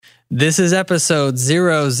This is episode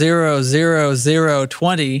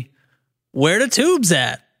 000020. Where the tubes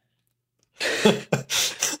at?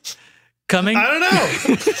 Coming? I don't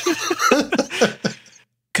know.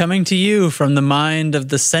 Coming to you from the mind of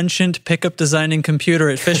the sentient pickup designing computer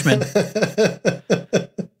at Fishman.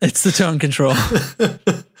 It's the Tone Control.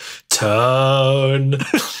 Tone.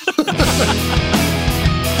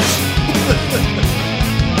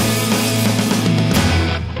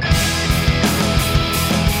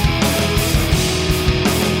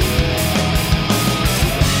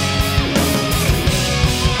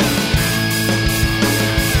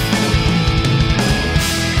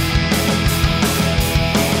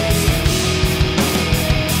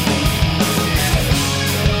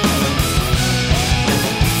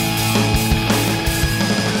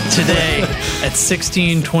 Today at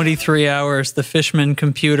 16:23 hours, the Fishman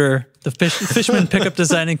computer, Fishman pickup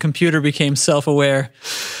designing computer became self-aware.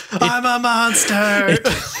 I'm a monster.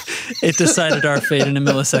 It decided our fate in a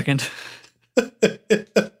millisecond.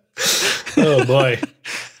 Oh boy.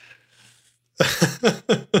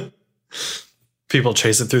 People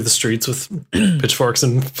chase it through the streets with pitchforks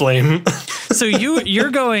and flame. So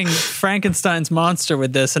you're going Frankenstein's monster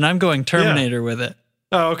with this, and I'm going Terminator with it.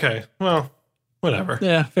 Oh, okay. Well, whatever.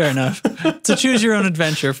 Yeah, fair enough. So choose your own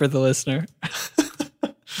adventure for the listener.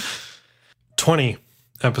 20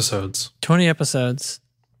 episodes. 20 episodes.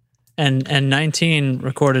 And 19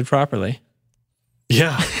 recorded properly.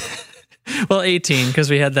 Yeah. Well, 18, because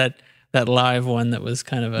we had that live one that was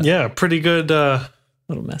kind of a pretty good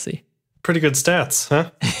little messy. Pretty good stats, huh?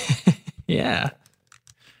 Yeah.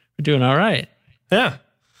 We're doing all right. Yeah.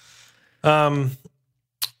 I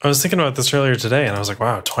was thinking about this earlier today and I was like,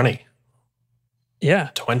 wow, 20.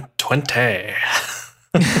 Yeah. 20.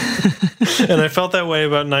 And I felt that way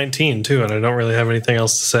about 19 too, and I don't really have anything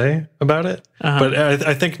else to say about it. Uh-huh. But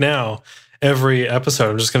I think now every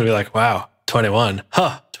episode I'm just going to be like, wow, 21.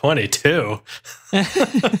 22.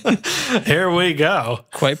 Here we go.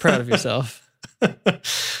 Quite proud of yourself.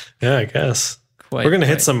 Yeah, I guess. We're going to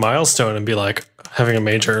hit some milestone and be like having a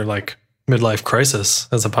major like midlife crisis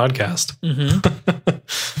as a podcast. Mm-hmm.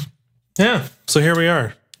 Yeah. So here we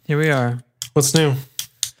are. Here we are. What's new?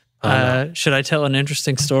 Should I tell an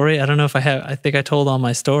interesting story? I don't know if I have. I think I told all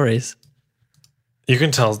my stories. You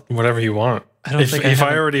can tell whatever you want. I don't think if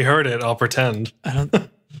I already heard it, I'll pretend. I don't.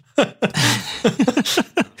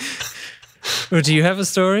 Do you have a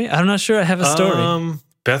story? I'm not sure I have a story.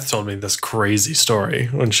 Beth told me this crazy story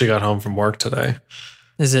when she got home from work today.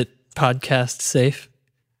 Is it podcast safe?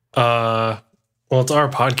 Well, it's our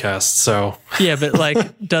podcast, so. Yeah, but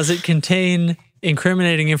like, does it contain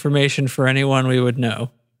incriminating information for anyone we would know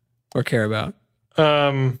or care about?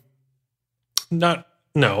 No.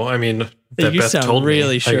 I mean, that you Beth sound told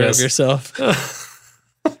really me, sure of yourself.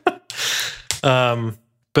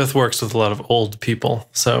 Beth works with a lot of old people,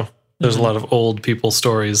 so there's a lot of old people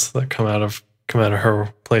stories that come out of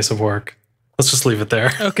her place of work. Let's just leave it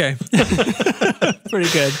there. Okay. Pretty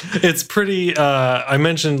good. It's pretty. I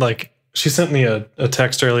mentioned like she sent me a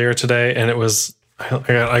text earlier today, and it was.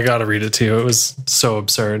 I got to read it to you. It was so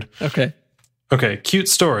absurd. Okay. Okay, cute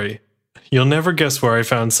story. You'll never guess where I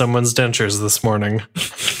found someone's dentures this morning.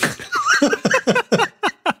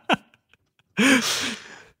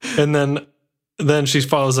 And then she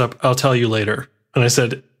follows up, I'll tell you later. And I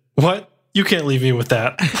said, what? You can't leave me with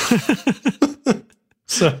that.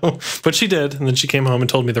 So, but she did. And then she came home and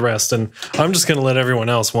told me the rest. And I'm just going to let everyone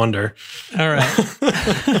else wonder. All right.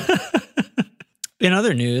 In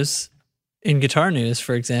other news, in guitar news,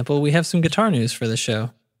 for example, we have some guitar news for the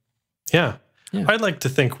show. Yeah. I'd like to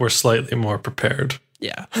think we're slightly more prepared.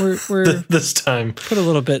 Yeah, we're this time. Put a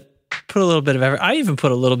little bit of effort. I even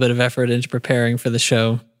put a little bit of effort into preparing for the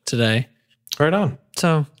show today. Right on.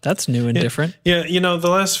 So that's new and different. Yeah, the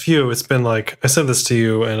last few, it's been like, I said this to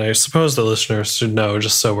you, and I suppose the listeners should know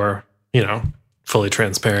just so we're, fully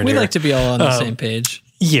transparent. We like to be all on the same page.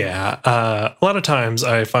 Yeah. A lot of times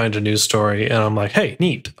I find a news story and I'm like, hey,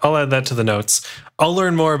 neat. I'll add that to the notes. I'll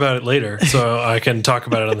learn more about it later so I can talk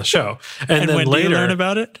about it on the show. And then when later, do you learn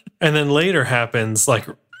about it? And then later happens like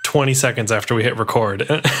 20 seconds after we hit record.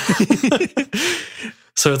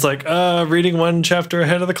 So it's like reading one chapter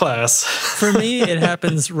ahead of the class. For me, it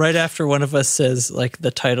happens right after one of us says like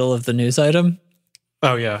the title of the news item.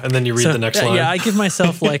 Oh, yeah. And then you read the next line. Yeah, I give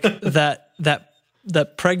myself like that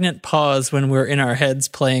pregnant pause when we're in our heads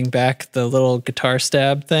playing back the little guitar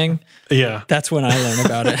stab thing. Yeah. That's when I learn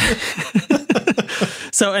about it.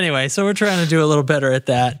 So anyway, we're trying to do a little better at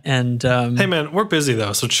that. And hey, man, we're busy,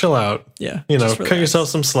 though, so chill out. Yeah. Cut yourself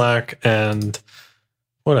some slack and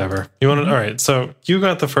whatever. You want to? All right, so you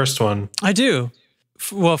got the first one. I do.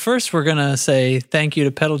 Well, first we're going to say thank you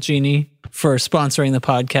to Pedal Genie for sponsoring the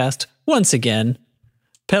podcast once again.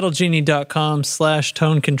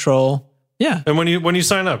 pedalgenie.com/tone control. Yeah. And when you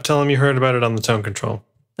sign up, tell them you heard about it on the Tone Control.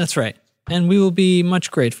 That's right. And we will be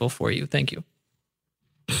much grateful for you. Thank you.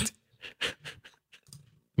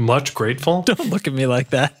 Much grateful? Don't look at me like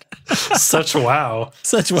that. Such wow.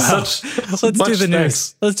 Such wow. Let's do the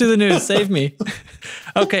news. Let's do the news. Save me.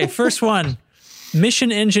 Okay, first one.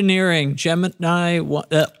 Mission Engineering, Gemini,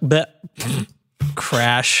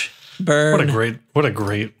 crash, burn. What a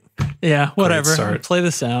great yeah, whatever. Great start. Play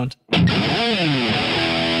the sound.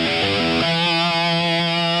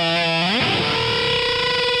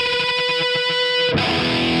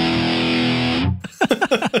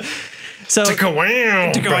 So,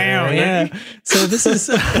 yeah. So this is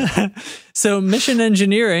so Mission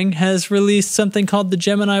Engineering has released something called the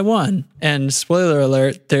Gemini 1, and spoiler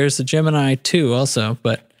alert, there's a Gemini 2 also,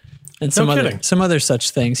 and some other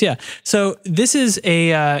such things. Yeah. So this is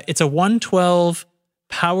it's a 112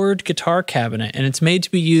 powered guitar cabinet, and it's made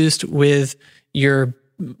to be used with your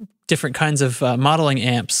different kinds of modeling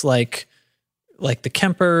amps, like the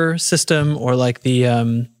Kemper system, or like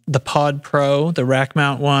the Pod Pro, the rack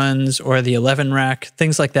mount ones, or the 11 rack,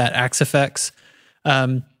 things like that, Axe FX.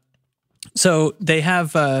 So they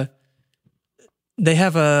have the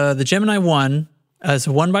Gemini 1 as a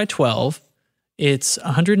 1x12. It's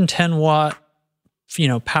 110 watt,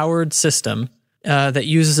 powered system that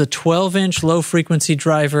uses a 12-inch low frequency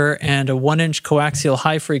driver and a 1-inch coaxial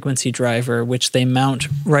high frequency driver, which they mount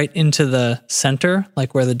right into the center,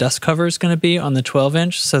 like where the dust cover is going to be on the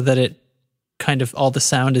 12-inch, so that it kind of all the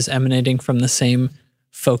sound is emanating from the same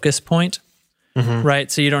focus point,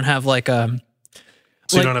 right? So you don't have you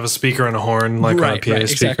don't have a speaker and a horn on a PA speaker.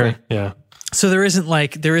 Exactly. Yeah. So there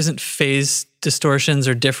isn't phase distortions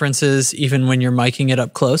or differences even when you're miking it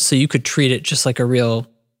up close. So you could treat it just like a real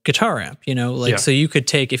guitar amp, so you could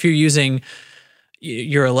take, if you're using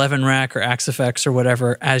your 11 rack or Axe FX or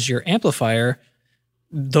whatever as your amplifier,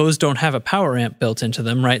 those don't have a power amp built into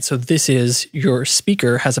them, right? So this is your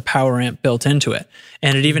speaker has a power amp built into it,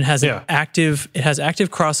 and it even has active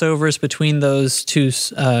crossovers between those two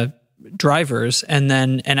drivers, and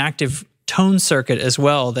then an active tone circuit as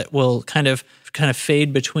well that will kind of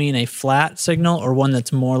fade between a flat signal or one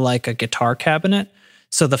that's more like a guitar cabinet.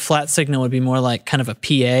 So the flat signal would be more like kind of a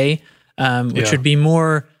PA, which would be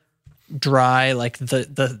more dry, like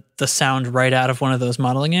the sound right out of one of those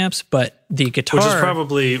modeling amps, but the guitar, which is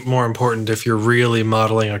probably more important if you're really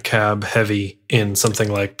modeling a cab heavy in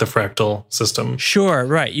something like the Fractal system. Sure,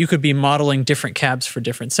 right. You could be modeling different cabs for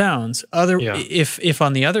different sounds. If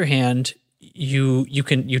on the other hand you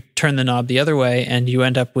turn the knob the other way and you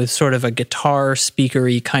end up with sort of a guitar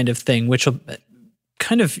speakery kind of thing, which will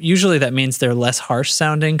kind of, usually that means they're less harsh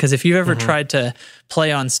sounding, because if you've ever tried to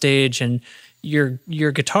play on stage and your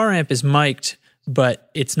guitar amp is mic'd, but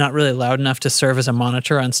it's not really loud enough to serve as a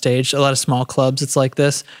monitor on stage. A lot of small clubs, it's like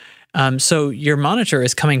this. So your monitor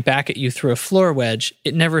is coming back at you through a floor wedge.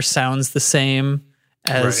 It never sounds the same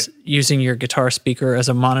as using your guitar speaker as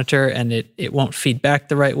a monitor, and it won't feed back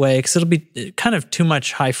the right way because it'll be kind of too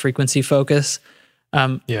much high frequency focus.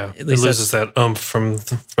 It loses that oomph from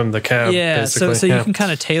the cab. Yeah, basically. so you can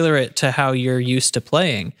kind of tailor it to how you're used to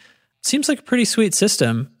playing. Seems like a pretty sweet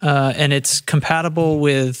system, and it's compatible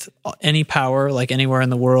with any power, like anywhere in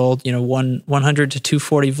the world. 100 to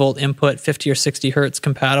 240 volt input, 50 or 60 hertz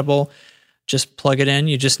compatible. Just plug it in.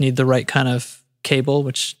 You just need the right kind of cable,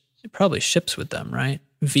 which it probably ships with them, right?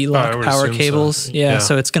 V-Lock power cables. So. Yeah,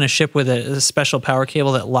 so it's going to ship with a special power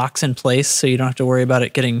cable that locks in place, so you don't have to worry about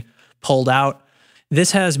it getting pulled out.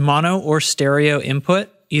 This has mono or stereo input,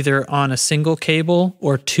 either on a single cable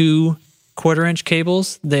or two 1/4-inch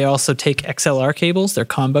cables. They also take XLR cables. They're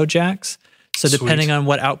combo jacks. So depending on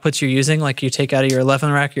what outputs you're using, like you take out of your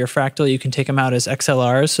 11 rack or your Fractal, you can take them out as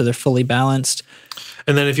XLRs, so they're fully balanced.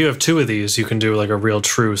 And then if you have two of these, you can do like a real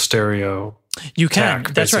true stereo. You can.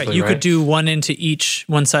 That's right. You could do one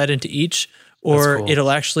side into each, or cool. It'll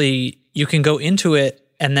actually, you can go into it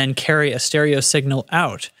and then carry a stereo signal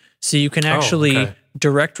out. So you can actually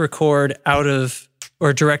direct record out of,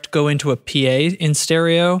 or direct go into a PA in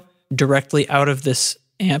stereo directly out of this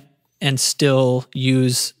amp and still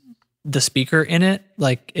use the speaker in it.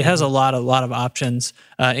 Like, it has a lot of options,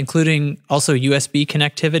 including also USB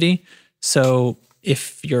connectivity. So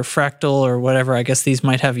if you're Fractal or whatever, I guess these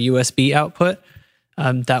might have USB output.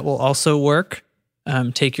 That will also work.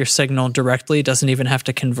 Take your signal directly. It doesn't even have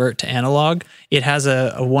to convert to analog. It has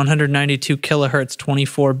a 192 kilohertz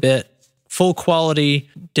 24-bit full quality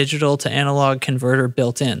digital to analog converter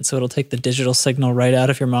built in. So it'll take the digital signal right out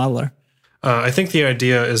of your modeler. I think the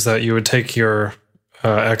idea is that you would take your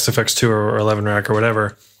XFX2 or 11 rack or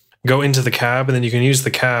whatever, go into the cab, and then you can use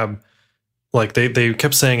the cab. Like they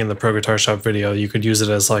kept saying in the Pro Guitar Shop video, you could use it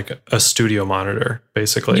as like a studio monitor,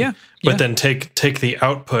 basically. Yeah. But then take the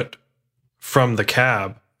output from the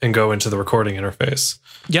cab and go into the recording interface.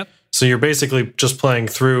 Yep. So you're basically just playing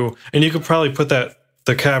through, and you could probably put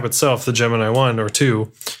the cab itself, the Gemini 1 or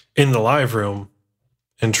 2, in the live room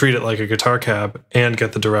and treat it like a guitar cab and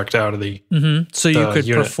get the direct out of the So you could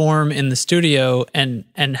unit. perform in the studio and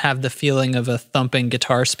have the feeling of a thumping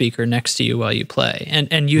guitar speaker next to you while you play,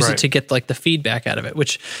 and use it to get like the feedback out of it,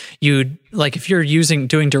 which you'd like if you're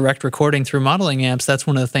doing direct recording through modeling amps. That's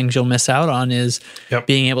one of the things you'll miss out on is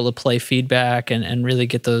being able to play feedback and really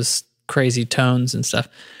get those crazy tones and stuff.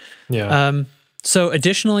 Yeah. So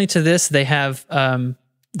additionally to this, they have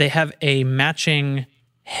a matching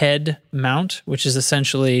head mount, which is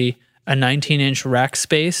essentially a 19-inch rack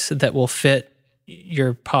space that will fit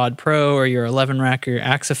your Pod Pro or your 11 rack or your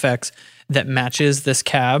Axe-Fx that matches this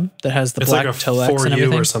cab that has the black toe X and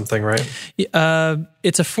everything. Or something, right? It's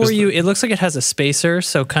a 4U. It looks like it has a spacer,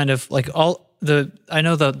 so kind of like I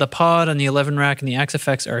know the Pod and the 11 rack and the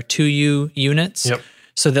Axe-Fx are 2U units. Yep.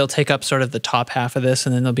 So they'll take up sort of the top half of this,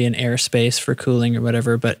 and then there'll be an air space for cooling or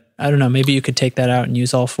whatever. But I don't know, maybe you could take that out and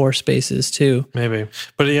use all 4 spaces too. Maybe.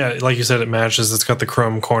 But yeah, like you said, it matches. It's got the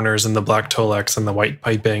chrome corners and the black Tolex and the white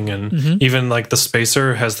piping. And even like the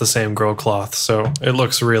spacer has the same grow cloth. So it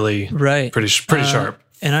looks really pretty sharp.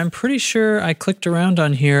 And I'm pretty sure I clicked around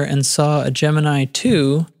on here and saw a Gemini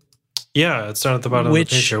 2. Yeah, it's down at the bottom of the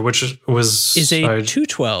picture, which is a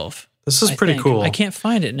 212. This is pretty cool. I can't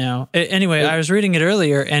find it now. Anyway, I was reading it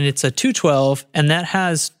earlier, and it's a 212, and that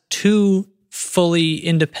has 2 fully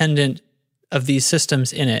independent of these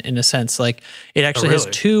systems in it, in a sense. Like, it actually has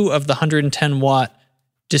 2 of the 110-watt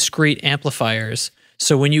discrete amplifiers.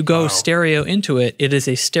 So when you go stereo into it, it is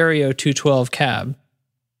a stereo 212 cab.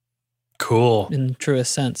 Cool. In the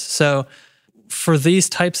truest sense. So for these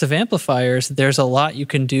types of amplifiers, there's a lot you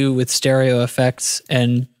can do with stereo effects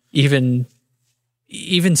and even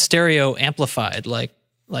stereo amplified, like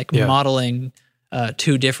modeling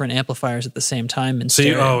 2 different amplifiers at the same time in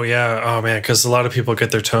stereo. Because a lot of people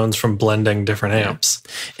get their tones from blending different amps.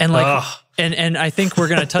 And and I think we're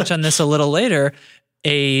going to touch on this a little later.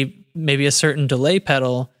 Maybe a certain delay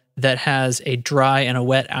pedal that has a dry and a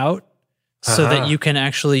wet out, so that you can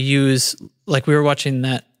actually use. Like we were watching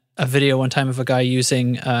a video one time of a guy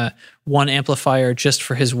using one amplifier just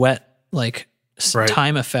for his wet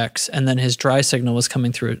time effects, and then his dry signal was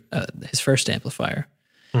coming through his first amplifier.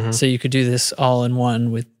 So you could do this all in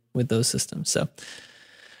one with those systems. So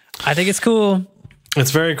I think it's cool.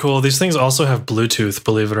 It's very cool. These things also have Bluetooth,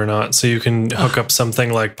 believe it or not. So you can hook up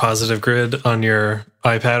something like Positive Grid on your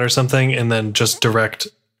iPad or something, and then just direct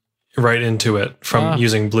right into it from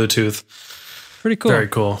using Bluetooth. Pretty cool. Very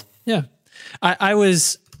cool. Yeah.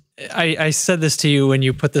 I said this to you when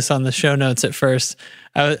you put this on the show notes at first.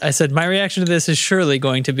 I said, my reaction to this is surely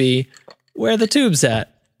going to be, where are the tubes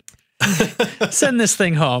at? Send this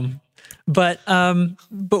thing home. But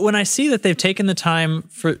when I see that they've taken the time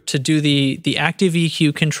to do the active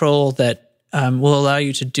EQ control that will allow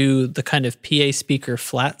you to do the kind of PA speaker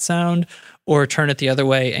flat sound, or turn it the other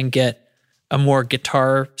way and get a more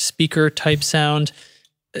guitar speaker type sound,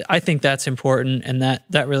 I think that's important, and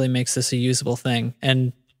that really makes this a usable thing.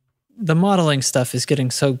 And the modeling stuff is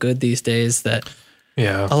getting so good these days that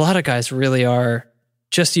a lot of guys really are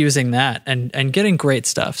just using that and getting great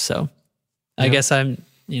stuff. So I guess I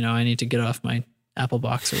need to get off my Apple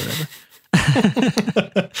box or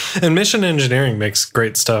whatever. And Mission Engineering makes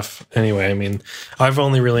great stuff anyway. I mean, I've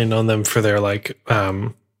only really known them for their a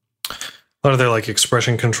lot of their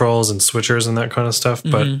expression controls and switchers and that kind of stuff.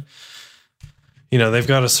 But they've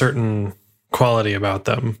got a certain quality about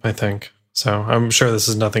them, I think. So I'm sure this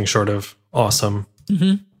is nothing short of awesome.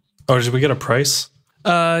 Oh, did we get a price?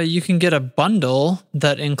 You can get a bundle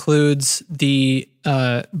that includes the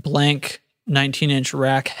blank 19-inch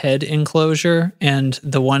rack head enclosure and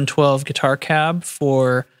the 112 guitar cab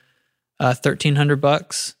for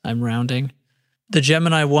 $1,300. I'm rounding. The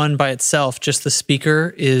Gemini 1 by itself, just the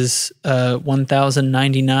speaker, is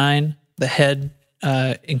 $1,099. The head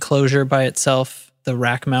enclosure by itself, the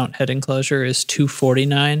rack mount head enclosure, is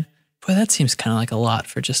 $249. Boy, that seems kind of like a lot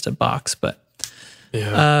for just a box, but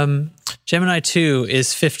Gemini 2 is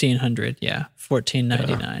 $1,500. Yeah,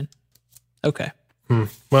 $1,499. Okay.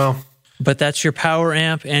 Well, but that's your power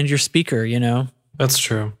amp and your speaker, That's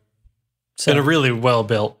true. So, and a really well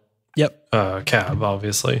built cab,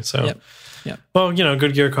 obviously. So yep. Well,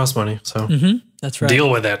 good gear costs money, so that's right. Deal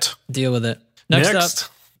with it. Next up,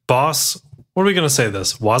 Boss. What are we going to say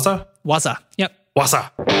this? Waza? Waza. Yep. Waza.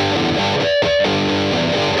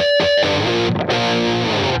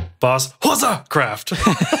 Boss Waza Craft.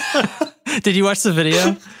 Did you watch the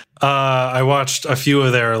video? I watched a few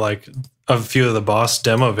of the Boss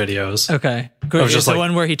demo videos. Okay, good. It's the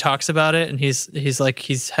one where he talks about it, and he has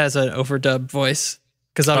an overdubbed voice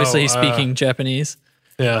because obviously he's speaking Japanese.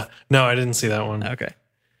 Yeah, no, I didn't see that one. Okay,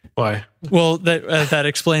 why? Well, that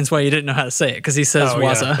explains why you didn't know how to say it because he says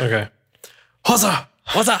Waza. Yeah. Okay,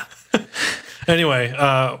 Waza. Anyway,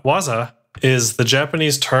 Waza is the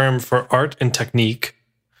Japanese term for art and technique.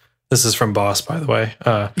 This is from Boss, by the way.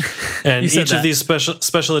 And each of these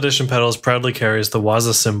special edition pedals proudly carries the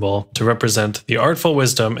Waza symbol to represent the artful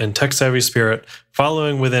wisdom and tech-savvy spirit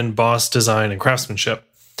following within Boss design and craftsmanship.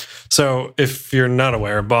 So if you're not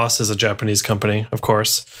aware, Boss is a Japanese company, of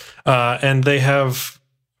course. And they have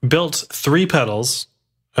built 3 pedals,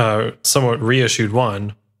 somewhat reissued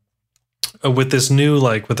one, with this new,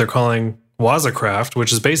 like, what they're calling Waza Craft,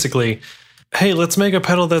 which is basically, hey, let's make a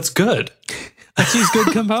pedal that's good. Let's use good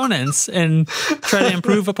components and try to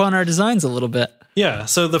improve upon our designs a little bit. Yeah,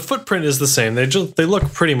 so the footprint is the same. They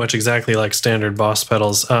look pretty much exactly like standard Boss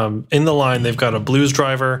pedals. In the line, they've got a blues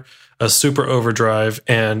driver, a super overdrive,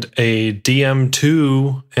 and a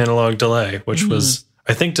DM2 analog delay, which was,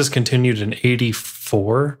 I think, discontinued in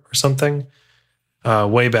 84 or something.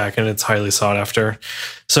 Way back, and it's highly sought after.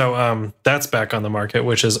 So that's back on the market,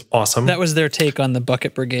 which is awesome. That was their take on the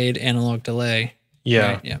Bucket Brigade analog delay.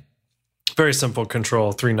 Yeah. Right? Yeah. Very simple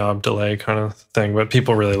control, 3-knob delay kind of thing, but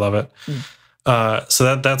people really love it.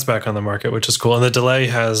 So that's back on the market, which is cool. And the delay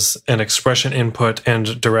has an expression input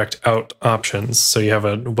and direct out options. So you have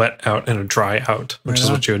a wet out and a dry out, which is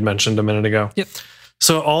what you had mentioned a minute ago. Yep.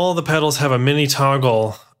 So all the pedals have a mini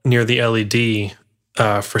toggle near the LED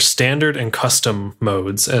for standard and custom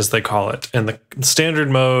modes, as they call it. And the standard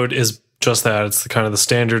mode is just that. It's kind of the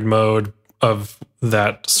standard mode of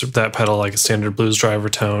that pedal, like a standard blues driver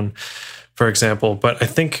tone, for example. But I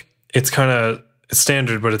think it's kind of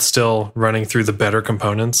standard, but it's still running through the better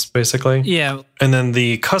components, basically. Yeah. And then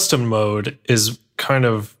the custom mode is kind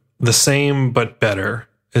of the same, but better,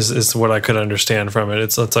 is what I could understand from it.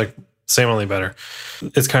 It's like same, only better.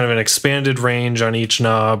 It's kind of an expanded range on each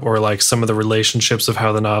knob, or like some of the relationships of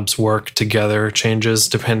how the knobs work together changes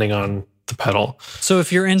depending on the pedal. So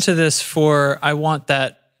if you're into this I want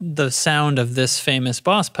the sound of this famous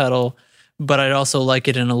Boss pedal, but I'd also like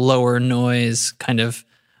it in a lower noise, kind of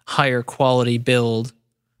higher quality build,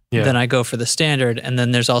 then I go for the standard. And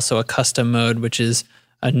then there's also a custom mode, which is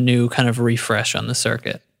a new kind of refresh on the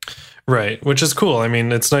circuit. Right, which is cool. I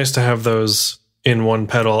mean, it's nice to have those in one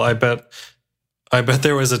pedal. I bet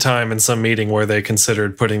there was a time in some meeting where they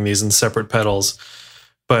considered putting these in separate pedals,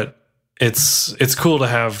 but it's cool to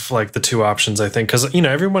have like the 2 options, I think, because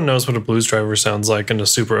everyone knows what a blues driver sounds like and a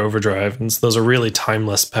super overdrive, and those are really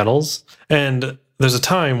timeless pedals. And there's a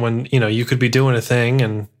time when you could be doing a thing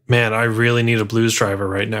and, man, I really need a blues driver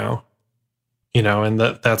right now, and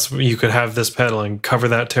that's you could have this pedal and cover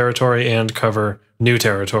that territory and cover new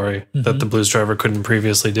territory that the blues driver couldn't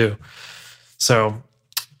previously do. So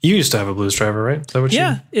you used to have a blues driver, right? Is that what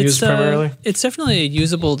you used primarily? It's definitely a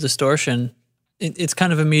usable distortion. It's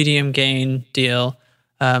kind of a medium gain deal.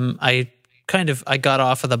 I got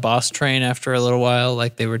off of the Boss train after a little while.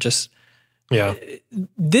 Like they were just,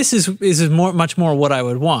 this is much more what I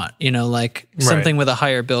would want. Like something with a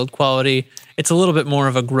higher build quality. It's a little bit more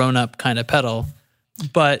of a grown up kind of pedal,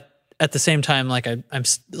 but at the same time, like I'm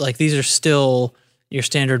like these are still your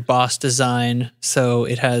standard Boss design. So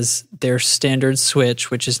it has their standard switch,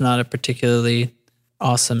 which is not a particularly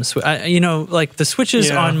awesome switch. Like the switches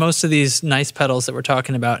on most of these nice pedals that we're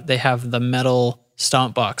talking about, they have the metal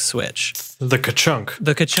stomp box switch. The ka-chunk.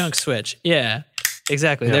 The ka-chunk switch. Yeah,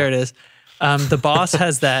 exactly. Yeah. There it is. The Boss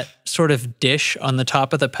has that sort of dish on the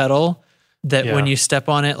top of the pedal that when you step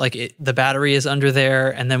on it, like the battery is under there.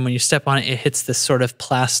 And then when you step on it, it hits this sort of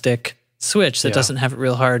plastic switch that doesn't have a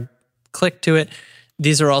real hard click to it.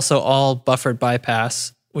 These are also all buffered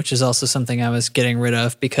bypass, which is also something I was getting rid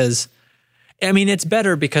of because, it's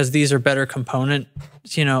better because these are better component,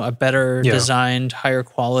 a better designed, higher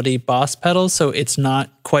quality Boss pedal. So it's not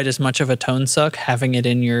quite as much of a tone suck having it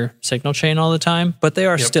in your signal chain all the time, but they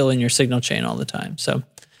are still in your signal chain all the time. So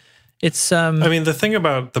it's... the thing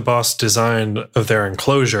about the Boss design of their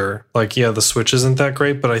enclosure, the switch isn't that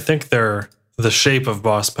great, but I think the shape of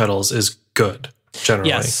Boss pedals is good, generally.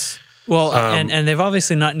 Yes. Well, and they've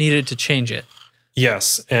obviously not needed to change it.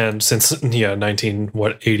 Yes, and since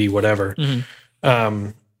 1980 whatever,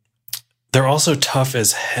 they're also tough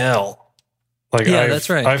as hell. That's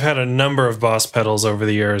right. I've had a number of Boss pedals over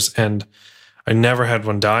the years, and I never had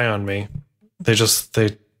one die on me. They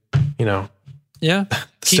Yeah.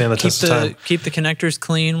 stand the test of time. Keep the connectors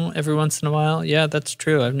clean every once in a while. Yeah, that's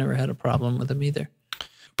true. I've never had a problem with them either.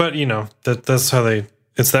 But, you know, that's how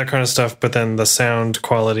it's that kind of stuff. But then the sound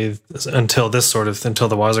quality until the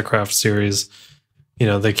Wazacraft series, you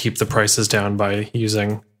know, they keep the prices down by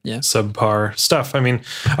using subpar stuff. I mean,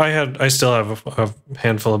 I still have a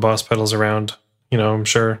handful of Boss pedals around. You know, I'm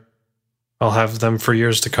sure I'll have them for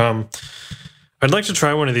years to come. I'd like to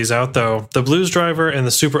try one of these out, though. The Blues Driver and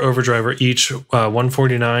the Super Overdriver each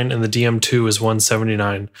 $149, and the DM2 is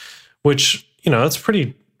 $179, which, you know, that's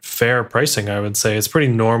pretty fair pricing, I would say. It's pretty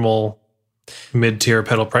normal mid-tier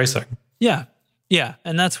pedal pricing. Yeah. Yeah,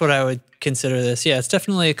 and that's what I would consider this. Yeah, it's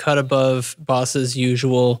definitely a cut above Boss's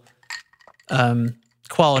usual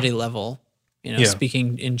quality level, you know,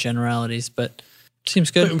 speaking in generalities, but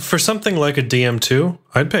seems good. But for something like a DM2,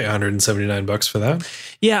 I'd pay $179 for that.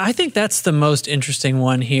 Yeah, I think that's the most interesting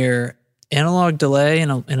one here. Analog delay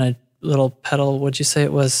in a little pedal, what'd you say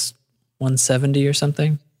it was? 170 or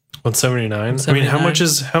something? 179. I mean, how much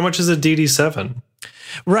is a DD7?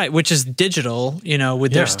 Right, which is digital, you know,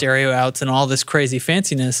 with their stereo outs and all this crazy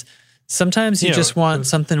fanciness. Sometimes you just want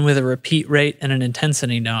something with a repeat rate and an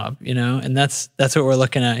intensity knob, you know, and that's what we're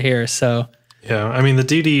looking at here. So yeah, I mean, the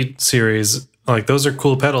DD series, like, those are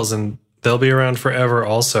cool pedals and they'll be around forever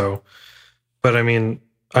also. But I mean,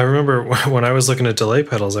 I remember when I was looking at delay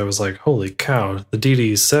pedals, I was like, holy cow, the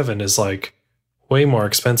DD7 is like way more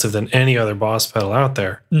expensive than any other Boss pedal out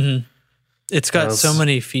there. Mm-hmm. It's got so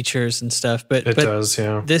many features and stuff, but it does,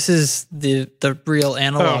 yeah. This is the real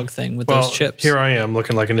analog thing with those chips. Here I am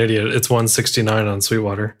looking like an idiot. It's $169 on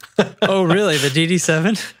Sweetwater. Oh, really? The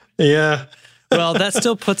DD7? Yeah. Well, that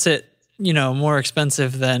still puts it, you know, more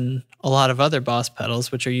expensive than a lot of other Boss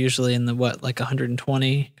pedals, which are usually in the like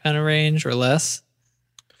 120 kind of range or less.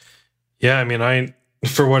 Yeah, I mean,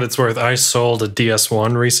 for what it's worth, I sold a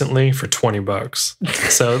DS1 recently for $20.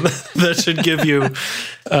 So that should give you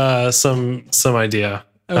some idea.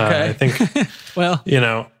 Okay. I think, well, you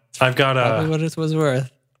know, I've got probably what it was worth.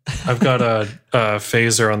 I've got a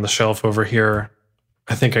phaser on the shelf over here.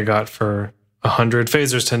 I think I got for $100.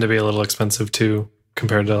 Phasers tend to be a little expensive too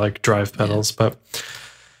compared to like drive pedals, but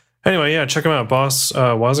anyway, yeah, check them out. Boss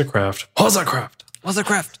Wazacraft.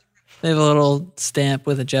 Wazacraft. They have a little stamp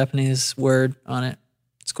with a Japanese word on it.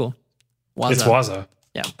 It's cool. Waza. It's Waza.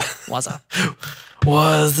 Yeah, Waza.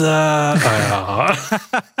 Waza.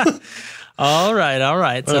 All right.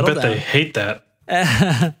 I bet they hate that.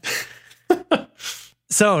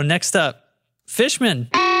 So next up, Fishman.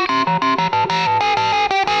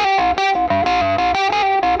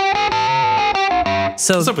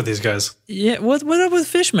 So what's up with these guys? Yeah, what up with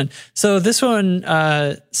Fishman? So this one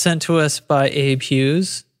sent to us by Abe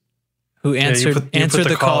Hughes, who answered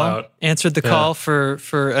the call. Answered the call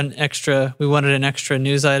for an extra. We wanted an extra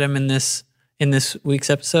news item in this week's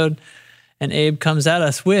episode, and Abe comes at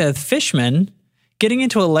us with Fishman getting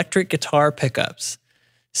into electric guitar pickups.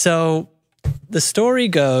 So the story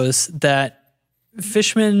goes that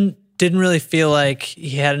Fishman didn't really feel like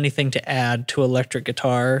he had anything to add to electric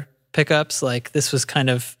guitar pickups. Like, this was kind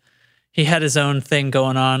of, he had his own thing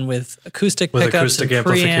going on with acoustic pickups, acoustic and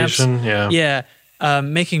amplification. Preamps. Yeah.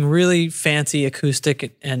 Making really fancy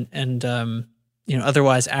acoustic and you know,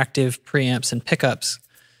 otherwise active preamps and pickups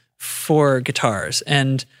for guitars.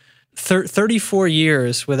 And 34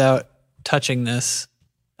 years without touching this.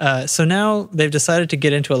 So now they've decided to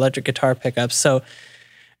get into electric guitar pickups. So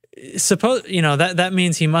suppose, you know, that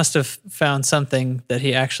means he must have found something that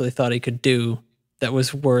he actually thought he could do that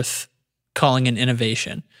was worth calling an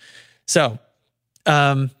innovation. So,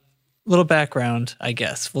 little background, I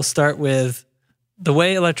guess. We'll start with the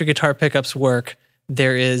way electric guitar pickups work.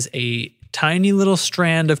 There is a tiny little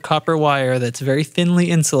strand of copper wire that's very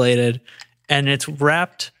thinly insulated, and it's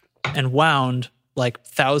wrapped and wound like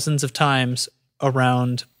thousands of times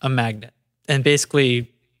around a magnet. And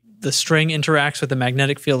basically, the string interacts with the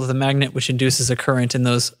magnetic field of the magnet, which induces a current in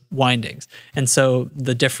those windings. And so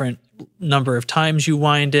the different number of times you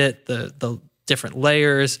wind it, the different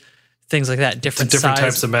layers, things like that, different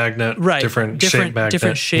types of magnet, right? Different shape magnet,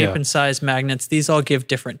 different shape and size magnets. These all give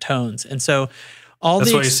different tones, and so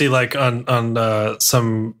that's why you see like on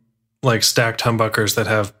some like stacked humbuckers that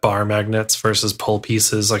have bar magnets versus pull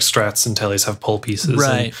pieces. Like Strats and Tellys have pull pieces,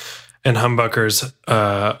 right? And humbuckers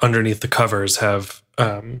underneath the covers have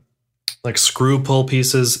like screw pull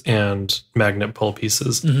pieces and magnet pull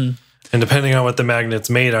pieces. Mm-hmm. And depending on what the magnet's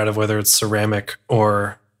made out of, whether it's ceramic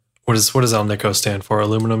or what does Alnico stand for?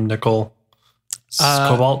 Aluminum, nickel,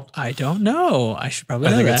 cobalt? I don't know. I should probably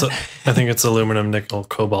know that. I think it's aluminum, nickel,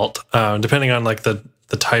 cobalt. Depending on like the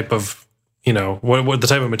type of what the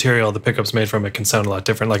type of material the pickup's made from, it can sound a lot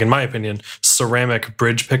different. Like in my opinion, ceramic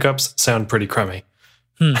bridge pickups sound pretty crummy.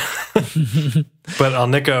 But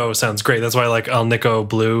Alnico sounds great. That's why I like Alnico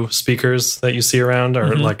blue speakers that you see around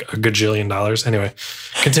are like $1 gajillion. Anyway,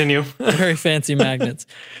 continue. Very fancy magnets.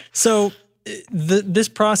 So this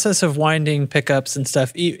process of winding pickups and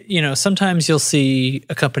stuff, sometimes you'll see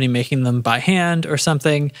a company making them by hand or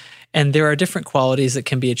something, and there are different qualities that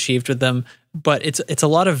can be achieved with them, but it's a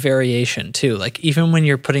lot of variation too. Like even when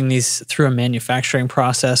you're putting these through a manufacturing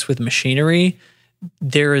process with machinery,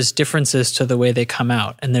 there is differences to the way they come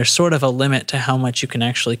out, and there's sort of a limit to how much you can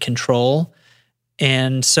actually control.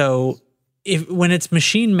 And so when it's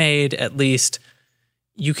machine made, at least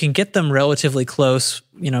you can get them relatively close.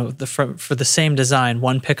 For the same design,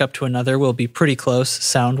 one pickup to another will be pretty close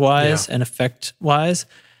sound-wise and effect-wise.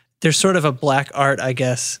 There's sort of a black art, I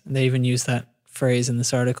guess, and they even use that phrase in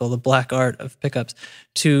this article, the black art of pickups,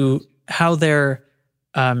 to how they're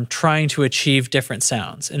trying to achieve different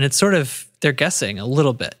sounds. And it's sort of, they're guessing a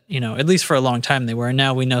little bit, at least for a long time they were. And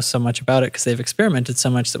now we know so much about it because they've experimented so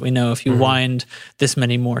much that we know if you wind this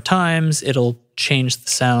many more times, it'll change the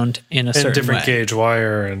sound in a certain way. And different gauge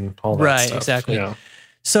wire and all that stuff. Right, exactly. Yeah.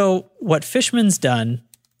 So what Fishman's done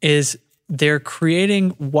is they're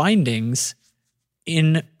creating windings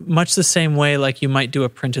in much the same way like you might do a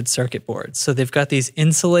printed circuit board. So they've got these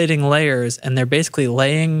insulating layers, and they're basically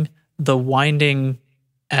laying the winding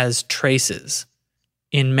as traces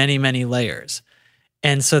in many, many layers.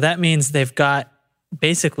 And so that means they've got,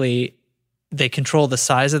 basically, they control the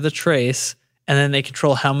size of the trace, and then they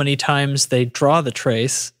control how many times they draw the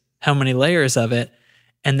trace, how many layers of it,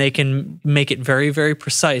 and they can make it very, very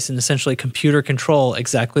precise and essentially computer control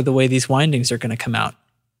exactly the way these windings are going to come out.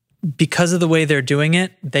 Because of the way they're doing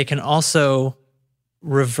it, they can also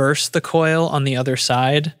reverse the coil on the other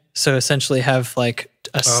side. So essentially have like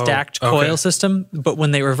a stacked coil system, but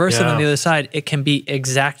when they reverse it on the other side, it can be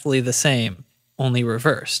exactly the same, only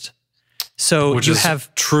reversed. So which is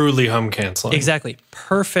truly hum canceling. Exactly.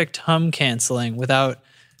 Perfect hum canceling without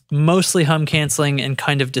mostly hum canceling and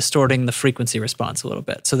kind of distorting the frequency response a little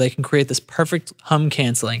bit. So they can create this perfect hum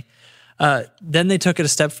canceling. Then they took it a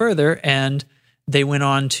step further, and they went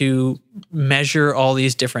on to measure all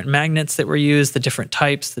these different magnets that were used, the different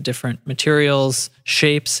types, the different materials,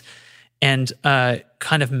 shapes, and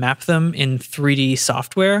kind of map them in 3D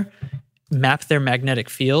software, map their magnetic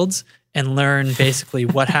fields, and learn basically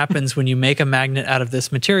what happens when you make a magnet out of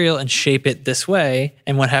this material and shape it this way,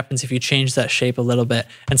 and what happens if you change that shape a little bit.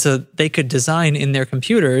 And so they could design in their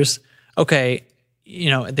computers, they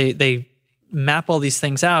map all these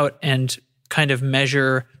things out and kind of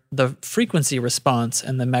measure the frequency response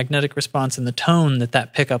and the magnetic response and the tone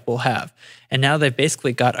that pickup will have. And now they've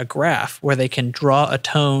basically got a graph where they can draw a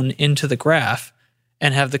tone into the graph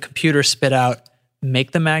and have the computer spit out,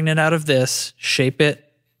 make the magnet out of this, shape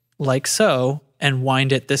it like so, and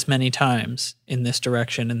wind it this many times in this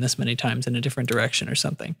direction and this many times in a different direction or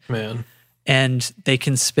something. Man. And they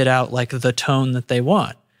can spit out like the tone that they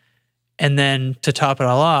want. And then to top it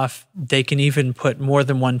all off, they can even put more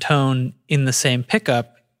than one tone in the same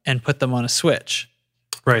pickup and put them on a switch.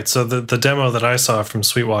 Right. So the demo that I saw from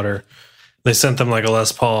Sweetwater, they sent them like a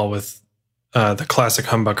Les Paul with the classic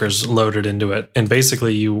humbuckers loaded into it. And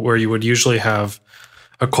basically where you would usually have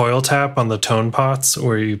a coil tap on the tone pots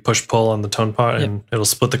where you push pull on the tone pot and it'll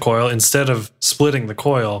split the coil. Instead of splitting the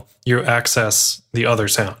coil, you access the other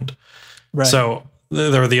sound. Right. So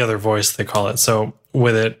or the other voice, they call it. So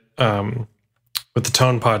with it, with the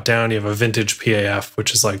tone pot down, you have a vintage PAF,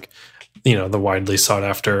 which is like, the widely sought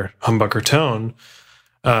after humbucker tone.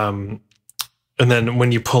 And then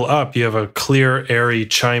when you pull up, you have a clear, airy,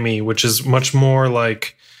 chimey, which is much more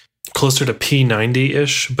like closer to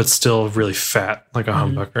P90-ish, but still really fat, like a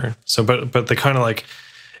humbucker. So, but they kind of like,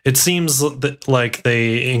 it seems that like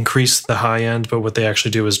they increase the high end, but what they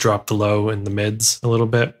actually do is drop the low and the mids a little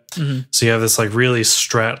bit. So you have this like really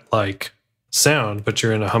Strat-like sound, but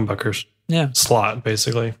you're in a humbucker slot,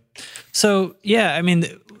 basically. So,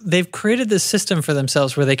 they've created this system for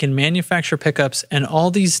themselves where they can manufacture pickups and all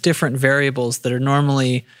these different variables that are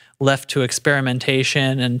normally left to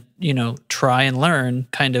experimentation and, try and learn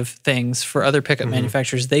kind of things for other pickup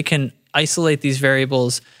manufacturers. They can isolate these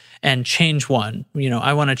variables and change one.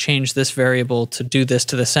 I want to change this variable to do this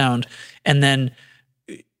to the sound. And then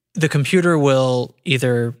the computer will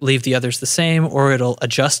either leave the others the same or it'll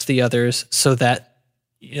adjust the others so that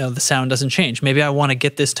the sound doesn't change. Maybe I want to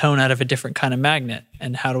get this tone out of a different kind of magnet,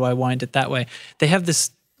 and how do I wind it that way? They've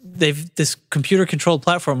this computer controlled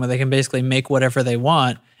platform where they can basically make whatever they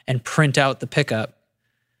want and print out the pickup,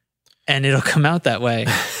 and it'll come out that way.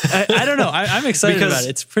 I don't know. I'm excited about it.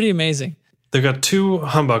 It's pretty amazing. they've got two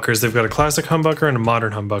humbuckers. They've got a classic humbucker and a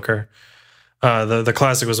modern humbucker. The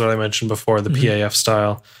classic was what I mentioned before, the PAF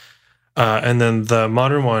style. And then the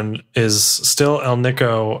modern one is still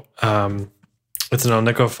Alnico. It's an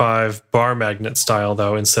Alnico 5 bar magnet style,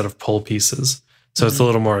 though, instead of pull pieces. So it's a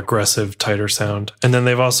little more aggressive, tighter sound. And then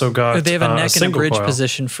they've also got they have a neck and a bridge coil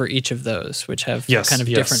position for each of those, which have kind of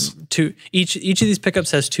yes. different two. Each of these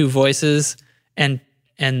pickups has two voices, and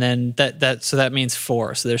then that means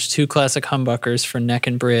four. So there's two classic humbuckers for neck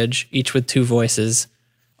and bridge, each with two voices.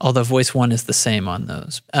 Although voice one is the same on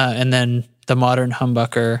those, and then the modern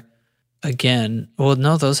humbucker. Again, well,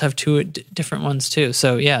 no, those have two different ones too.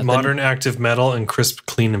 So yeah, modern active metal and crisp,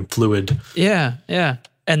 clean, and fluid. Yeah,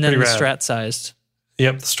 and then Pretty the rad. Strat sized.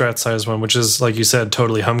 Yep, the Strat size one, which is, like you said,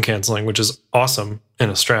 totally hum canceling, which is awesome in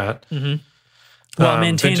a Strat. While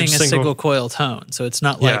maintaining a single coil tone, so it's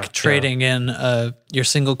not like trading in your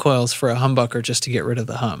single coils for a humbucker just to get rid of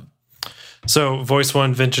the hum. So voice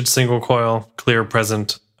one, vintage single coil, clear,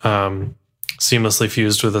 present, seamlessly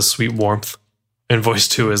fused with a sweet warmth. And voice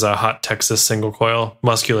two is a hot Texas single coil,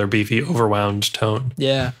 muscular, beefy, overwound tone.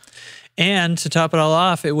 Yeah. And to top it all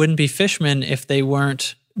off, it wouldn't be Fishman if they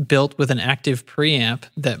weren't built with an active preamp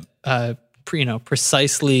that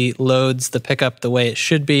precisely loads the pickup the way it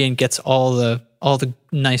should be and gets all the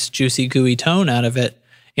nice, juicy, gooey tone out of it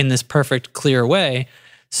in this perfect, clear way.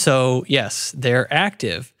 So yes, they're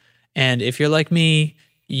active. And if you're like me,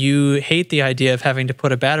 you hate the idea of having to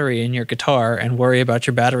put a battery in your guitar and worry about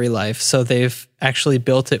your battery life. So they've actually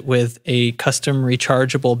built it with a custom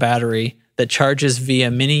rechargeable battery that charges via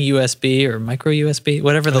mini USB or micro USB,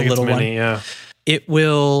 whatever the little one. Yeah. It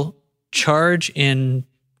will charge in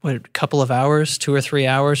a couple of hours, 2 or 3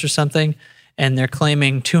 hours or something. And they're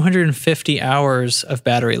claiming 250 hours of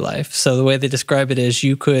battery life. So the way they describe it is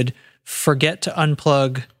you could forget to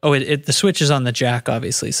unplug. The switch is on the jack,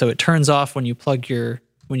 obviously. So it turns off when you pull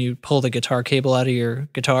the guitar cable out of your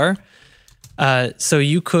guitar. So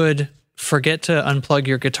you could forget to unplug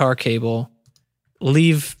your guitar cable,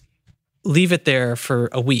 leave it there for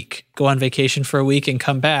a week, go on vacation for a week and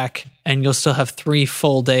come back, and you'll still have 3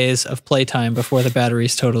 full days of playtime before the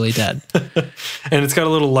battery's totally dead. And it's got a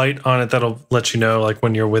little light on it that'll let you know like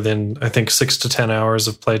when you're within, I think, 6 to 10 hours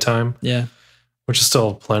of playtime. Yeah. Which is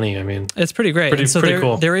still plenty. I mean, it's pretty great. Pretty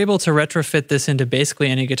cool. They're able to retrofit this into basically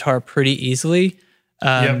any guitar pretty easily.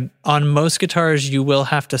 On most guitars, you will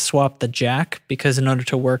have to swap the jack because in order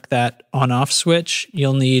to work that on-off switch,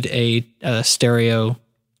 you'll need a stereo,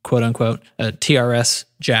 quote unquote, a TRS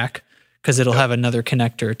jack because it'll have another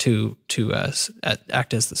connector to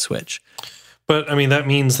act as the switch. But I mean, that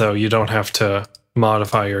means though you don't have to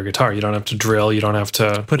modify your guitar. You don't have to drill. You don't have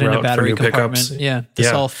to put in a battery compartment. Pickups. Yeah,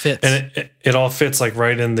 this all fits, and it all fits like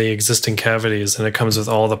right in the existing cavities, and it comes with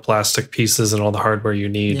all the plastic pieces and all the hardware you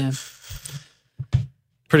need. Yeah.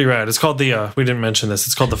 Pretty rad. It's called the, we didn't mention this,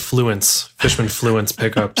 it's called the Fluence, Fishman Fluence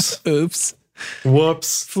pickups. Oops.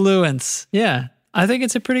 Whoops. Fluence. Yeah. I think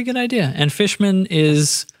it's a pretty good idea. And Fishman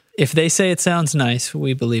is, if they say it sounds nice,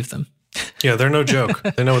 we believe them. Yeah, they're no joke.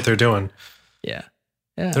 They know what they're doing. Yeah.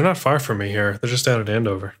 They're not far from me here. They're just out at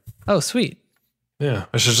Andover. Oh, sweet. Yeah.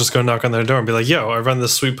 I should just go knock on their door and be like, yo, I run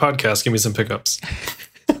this sweet podcast. Give me some pickups.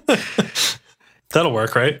 That'll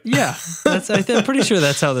work, right? Yeah. I'm pretty sure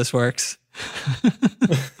that's how this works.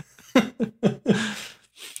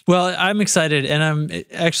 Well, I'm excited, and I'm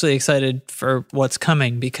actually excited for what's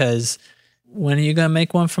coming because when are you going to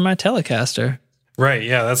make one for my Telecaster? Right,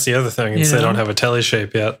 yeah, that's the other thing. They don't have a tele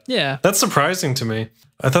shape yet. Yeah. That's surprising to me.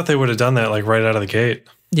 I thought they would have done that like right out of the gate.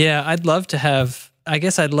 Yeah, I'd love to have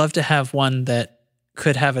one that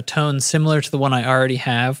could have a tone similar to the one I already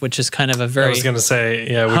have, which is kind of a very... I was going to say,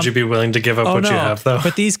 yeah, would you be willing to give up what you have, though?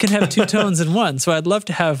 But these can have 2 tones in one. So I'd love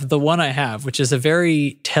to have the one I have, which is a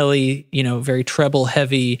very telly, very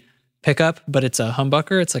treble-heavy pickup, but it's a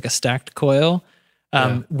humbucker. It's like a stacked coil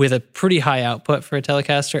with a pretty high output for a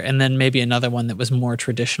Telecaster, and then maybe another one that was more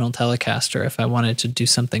traditional Telecaster if I wanted to do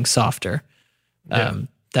something softer.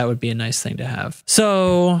 That would be a nice thing to have.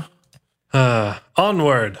 So...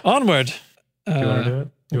 onward. You want to do it?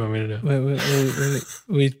 You want me to do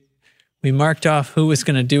it? We marked off who was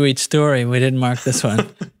going to do each story. We didn't mark this one.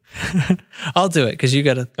 I'll do it because you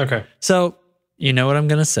got to. Okay. So you know what I'm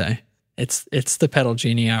going to say. It's the Pedal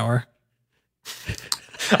Genie hour.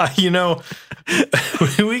 We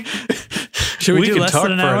should we do less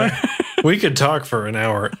than an hour? We could talk for an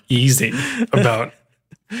hour easy about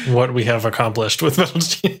what we have accomplished with Pedal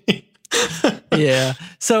Genie. Yeah.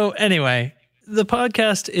 So anyway, the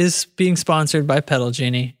podcast is being sponsored by Pedal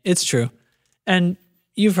Genie. It's true. And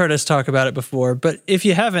you've heard us talk about it before, but if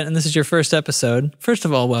you haven't, and this is your first episode, first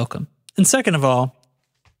of all, welcome. And second of all,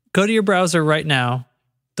 go to your browser right now.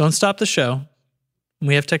 Don't stop the show.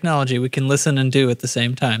 We have technology. We can listen and do at the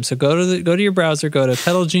same time. So go to your browser, go to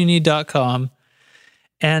pedalgenie.com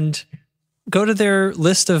and go to their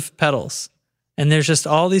list of pedals. And there's just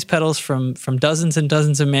all these pedals from dozens and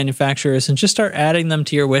dozens of manufacturers, and just start adding them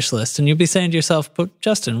to your wish list. And you'll be saying to yourself, but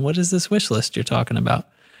Justin, what is this wish list you're talking about?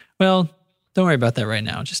 Well, don't worry about that right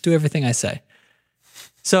now. Just do everything I say.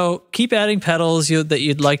 So keep adding pedals that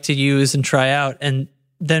you'd like to use and try out. And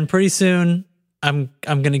then pretty soon I'm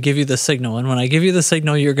going to give you the signal. And when I give you the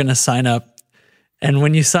signal, you're going to sign up. And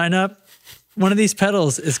when you sign up, one of these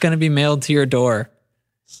pedals is going to be mailed to your door.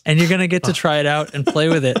 And you're going to get to try it out and play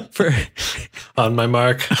with it for on my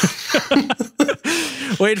mark.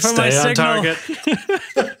 Wait for my signal. Target.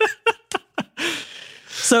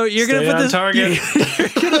 So you're going to put this target.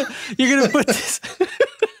 You're going to put this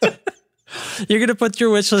you're going to put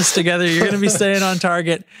your wish list together. You're going to be staying on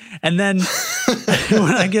target. And then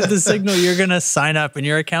when I get the signal, you're going to sign up and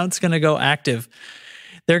your account's going to go active.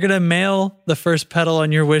 They're going to mail the first pedal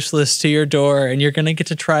on your wish list to your door, and you're going to get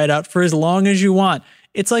to try it out for as long as you want.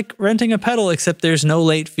 It's like renting a pedal, except there's no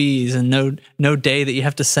late fees and no day that you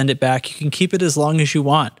have to send it back. You can keep it as long as you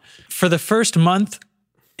want. For the first month,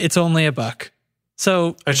 it's only $1.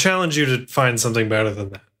 So I challenge you to find something better than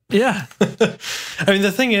that. Yeah. I mean,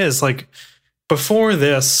 the thing is, like, before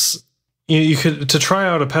this, you could, to try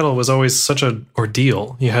out a pedal was always such an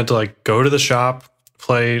ordeal. You had to like go to the shop,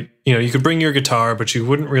 play, you could bring your guitar, but you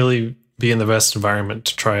wouldn't really be in the best environment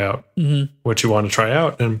to try out what you want to try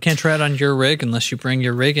out. And can't try it on your rig unless you bring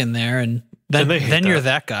your rig in there, and then you're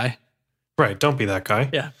that guy. Right, don't be that guy.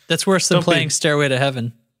 Yeah, that's worse than playing Stairway to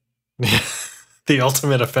Heaven. The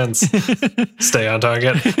ultimate offense. Stay on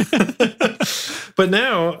target. But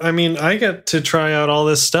now, I mean, I get to try out all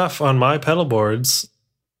this stuff on my pedal boards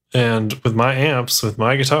and with my amps, with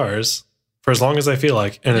my guitars, for as long as I feel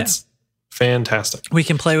like, and it's fantastic. We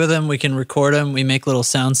can play with them. We can record them. We make little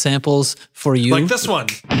sound samples for you. Like this one.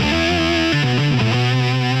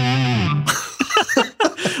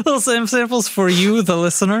 Little sound samples for you, the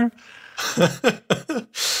listener.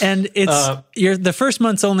 And it's the first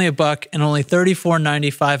month's only $1 and only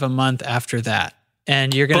 $34.95 a month after that.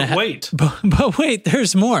 And you're gonna but wait,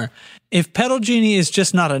 there's more. If Pedal Genie is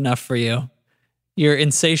just not enough for you, your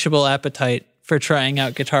insatiable appetite for trying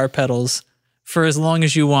out guitar pedals for as long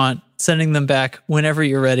as you want, sending them back whenever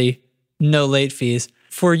you're ready, no late fees.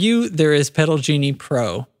 For you, there is Pedal Genie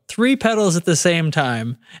Pro. 3 pedals at the same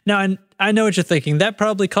time. Now, I know what you're thinking. That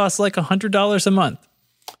probably costs like $100 a month.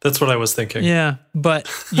 That's what I was thinking. Yeah, but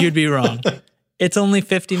you'd be wrong. It's only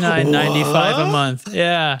 $59.95 a month.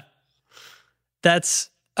 Yeah. That's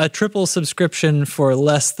a triple subscription for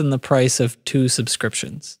less than the price of 2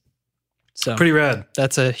 subscriptions. So pretty rad.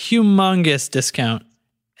 That's a humongous discount.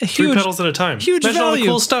 3 pedals at a time. Huge Imagine value. all the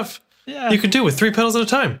cool stuff you could do with 3 pedals at a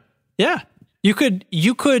time. Yeah. You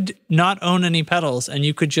could not own any pedals, and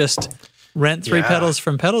you could just rent 3 pedals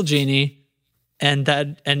from Pedal Genie and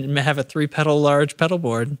have a 3-pedal large pedal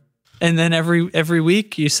board. And then every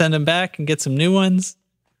week you send them back and get some new ones.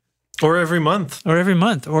 Or every month. Or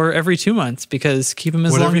every 2 months, because keep them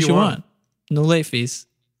as long as you want. No late fees.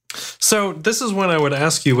 So this is when I would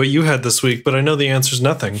ask you what you had this week, but I know the answer's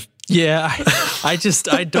nothing. Yeah, I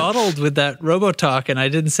dawdled with that RoboTalk, and I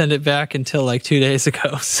didn't send it back until like 2 days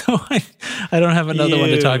ago. So I don't have another one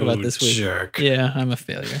to talk about this week. Jerk. Yeah, I'm a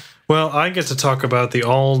failure. Well, I get to talk about the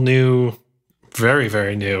all new, very,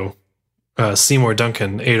 very new Seymour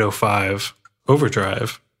Duncan 805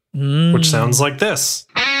 Overdrive, which sounds like this.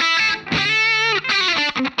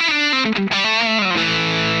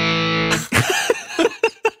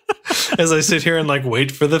 As I sit here and like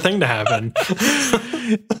wait for the thing to happen.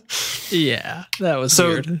 Yeah, that was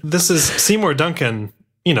weird. So this is Seymour Duncan.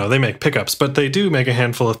 They make pickups, but they do make a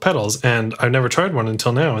handful of pedals, and I've never tried one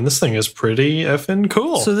until now, and this thing is pretty effing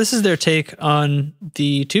cool. So this is their take on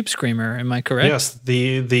the Tube Screamer, am I correct? Yes,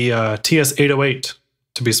 the TS-808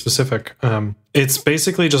 to be specific. It's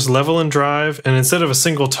basically just level and drive, and instead of a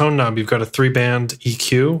single tone knob, you've got a 3-band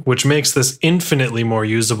EQ, which makes this infinitely more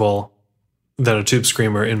usable than a Tube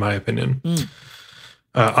Screamer, in my opinion.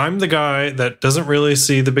 I'm the guy that doesn't really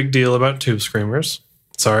see the big deal about Tube Screamers.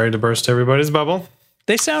 Sorry to burst everybody's bubble.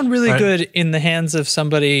 They sound really good in the hands of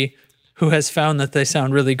somebody who has found that they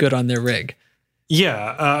sound really good on their rig.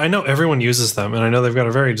 Yeah, I know everyone uses them, and I know they've got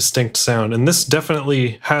a very distinct sound, and this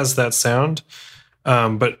definitely has that sound,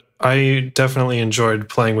 but I definitely enjoyed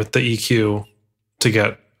playing with the EQ to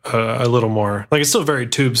get a little more... Like, it's still very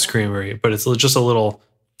Tube Screamery, but it's just a little...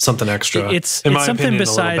 something extra. It's something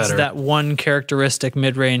besides that one characteristic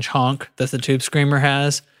mid-range honk that the Tube Screamer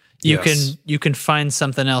has. You can find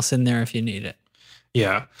something else in there if you need it.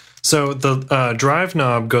 Yeah. So the drive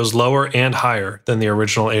knob goes lower and higher than the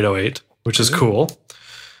original 808, which is cool.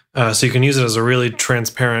 So you can use it as a really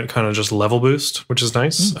transparent kind of just level boost, which is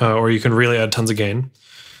nice. Or you can really add tons of gain.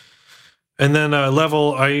 And then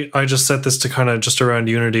level, I just set this to kind of just around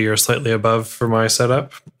unity or slightly above for my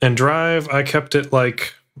setup. And drive, I kept it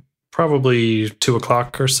like probably 2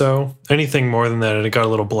 o'clock or so. Anything more than that, and it got a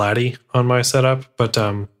little blatty on my setup. But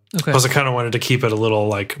because I kind of wanted to keep it a little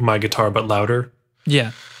like my guitar, but louder.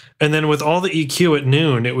 Yeah. And then with all the EQ at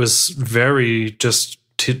noon, it was very just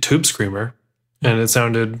tube screamer. And it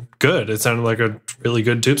sounded good. It sounded like a really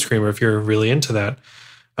good tube screamer if you're really into that.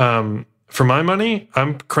 For my money,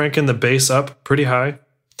 I'm cranking the bass up pretty high.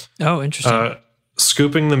 Oh, interesting.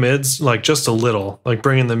 Scooping the mids like just a little, like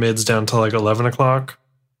bringing the mids down to like 11 o'clock.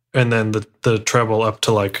 And then the treble up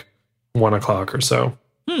to like 1 o'clock or so.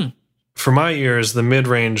 For my ears, the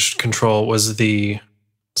mid-range control was the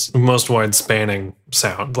most wide spanning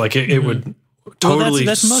sound. Like it would totally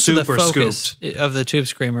that's most super of the focus scooped of the tube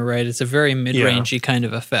screamer, right? It's a very mid-rangey kind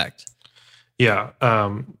of effect. Yeah.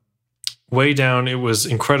 Way down, it was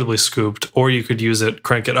incredibly scooped, or you could use it,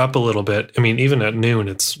 crank it up a little bit. I mean, even at noon,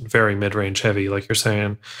 it's very mid-range heavy, like you're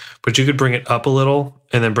saying. But you could bring it up a little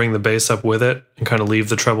and then bring the bass up with it and kind of leave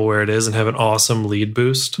the treble where it is and have an awesome lead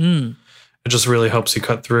boost. It just really helps you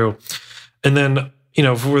cut through. And then, you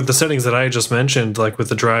know, for the settings that I just mentioned, like with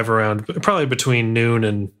the drive around, probably between noon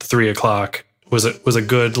and 3 o'clock was a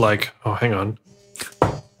good, like, oh, hang on.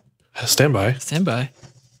 Stand by. Stand by.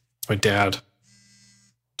 My dad.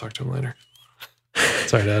 Talk to him later.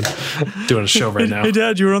 Sorry, Dad. Doing a show right now. Hey,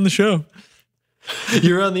 Dad, you were on the show.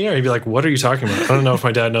 You're on the air. You'd be like, what are you talking about? I don't know if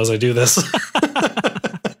my dad knows I do this.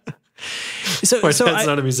 My dad's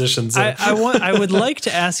not a musician. So. I would like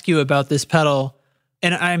to ask you about this pedal.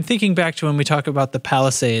 And I'm thinking back to when we talk about the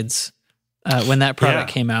Palisades, when that product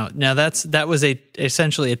came out. Now, that was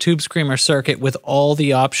essentially a tube screamer circuit with all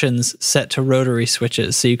the options set to rotary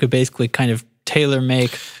switches. So you could basically kind of tailor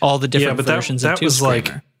make all the different versions of tube screamer.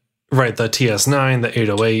 Like, right, the TS9, the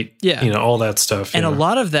 808, you know, all that stuff. And a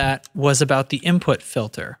lot of that was about the input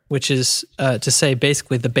filter, which is to say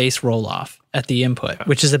basically the bass roll-off at the input,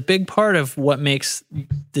 which is a big part of what makes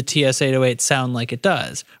the TS808 sound like it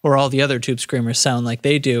does, or all the other tube screamers sound like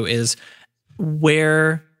they do, is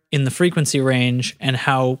where in the frequency range and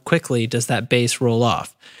how quickly does that bass roll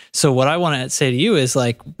off. So what I want to say to you is,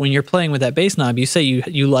 like, when you're playing with that bass knob, you say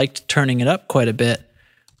you liked turning it up quite a bit.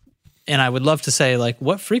 And I would love to say, like,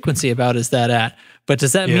 what frequency about is that at? But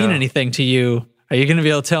does that mean anything to you? Are you going to be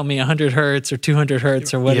able to tell me 100 hertz or 200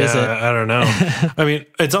 hertz or what is it? I don't know. I mean,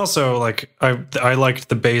 it's also like I liked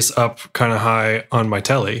the bass up kind of high on my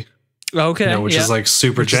telly. Okay. You know, which is like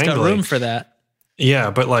super jangly. Got room for that.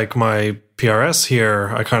 Yeah, but like my PRS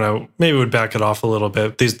here, I kind of maybe would back it off a little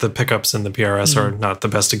bit. The pickups in the PRS are not the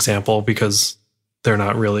best example because they're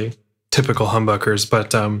not really typical humbuckers.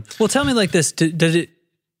 But well, tell me like this: did it?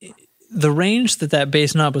 The range that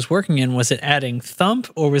bass knob was working in, was it adding thump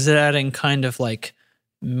or was it adding kind of like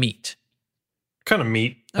meat? Kind of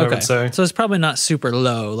meat, I would say. So it's probably not super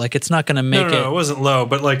low. Like it's not going to make it. No, it wasn't low,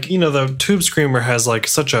 but like, you know, the tube screamer has like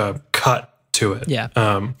such a cut to it. Yeah.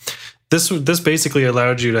 This basically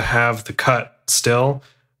allowed you to have the cut still,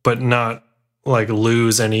 but not like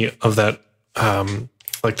lose any of that,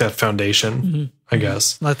 like that foundation, I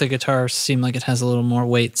guess. Let the guitar seem like it has a little more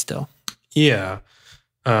weight still. Yeah.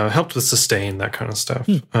 Helped with sustain, that kind of stuff.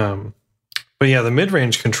 But yeah, the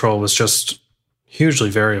mid-range control was just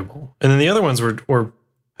hugely variable. And then the other ones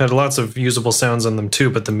had lots of usable sounds on them too,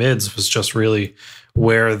 but the mids was just really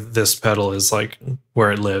where this pedal is, like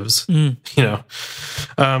where it lives, you know.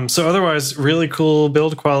 So otherwise, really cool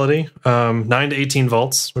build quality. 9 to 18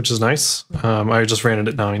 volts, which is nice. I just ran it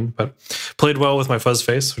at 9, but played well with my fuzz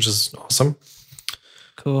face, which is awesome.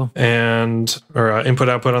 Cool. And input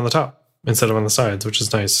output on the top instead of on the sides, which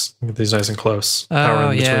is nice. Get these nice and close.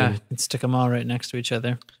 Oh, yeah. You can stick them all right next to each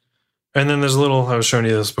other. And then there's I was showing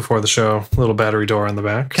you this before the show, a little battery door on the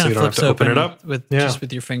back, so you don't have to open it up. Just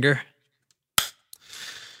with your finger.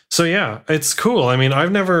 So yeah, it's cool. I mean,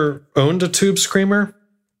 I've never owned a tube screamer.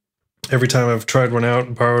 Every time I've tried one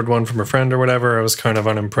out, borrowed one from a friend or whatever, I was kind of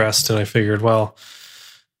unimpressed, and I figured, well,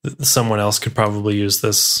 someone else could probably use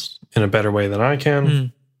this in a better way than I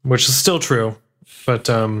can, which is still true. But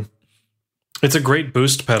it's a great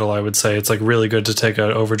boost pedal, I would say. It's like really good to take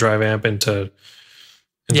an overdrive amp into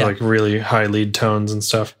like really high lead tones and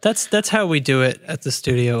stuff. That's how we do it at the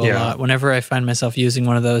studio a lot. Whenever I find myself using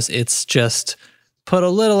one of those, it's just put a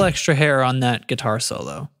little extra hair on that guitar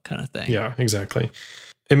solo kind of thing. Yeah, exactly.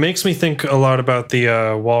 It makes me think a lot about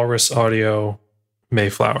the Walrus Audio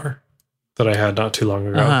Mayflower that I had not too long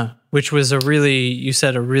ago. Which was you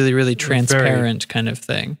said a really, really transparent kind of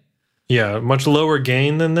thing. Yeah, much lower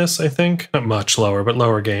gain than this, I think. Not much lower, but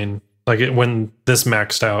lower gain. Like when this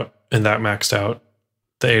maxed out and that maxed out,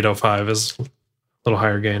 the 805 is a little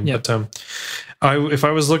higher gain. Yep. But if I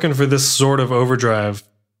was looking for this sort of overdrive,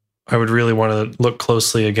 I would really want to look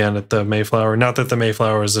closely again at the Mayflower. Not that the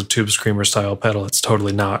Mayflower is a Tube Screamer style pedal. It's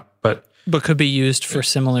totally not. But could be used for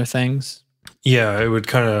similar things. Yeah, it would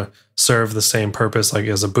kind of serve the same purpose, like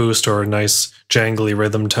as a boost or a nice jangly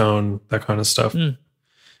rhythm tone, that kind of stuff.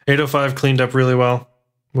 805 cleaned up really well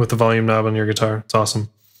with the volume knob on your guitar. It's awesome.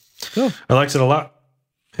 Cool. I liked it a lot.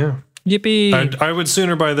 Yeah. Yippee. I would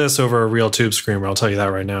sooner buy this over a real Tube Screamer. I'll tell you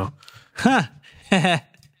that right now.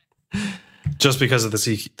 Just because of the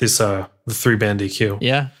 3-band EQ.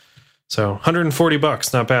 Yeah. So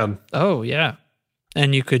 $140, not bad. Oh, yeah.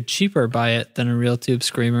 And you could cheaper buy it than a real Tube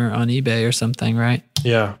Screamer on eBay or something, right?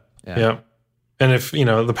 Yeah. And if,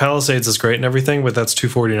 the Palisades is great and everything, but that's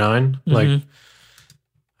 $249. Like,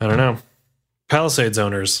 I don't know. Palisades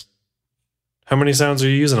owners, how many sounds are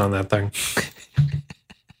you using on that thing?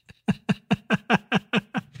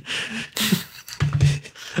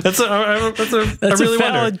 That's a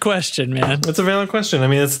valid question, man. That's a valid question. I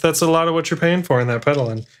mean, that's a lot of what you're paying for in that pedal.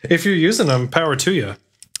 And if you're using them, power to you.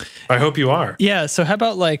 I hope you are. Yeah. So how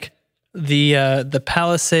about like the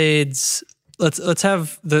Palisades? Let's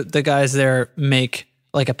have the guys there make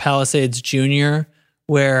like a Palisades Junior,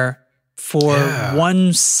 where for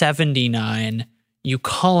 $179 you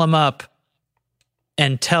call them up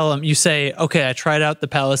and tell them, you say, okay, I tried out the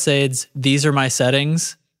Palisades. These are my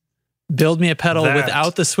settings. Build me a pedal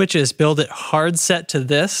without the switches. Build it hard set to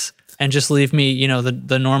this, and just leave me,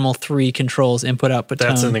 the normal 3 controls: input, output, tone.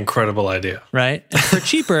 That's an incredible idea, right? And for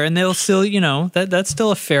cheaper, and they'll still, that's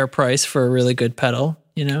still a fair price for a really good pedal,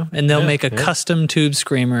 and they'll make a custom Tube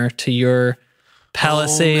Screamer to your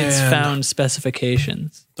Palisades found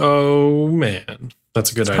specifications. Oh man,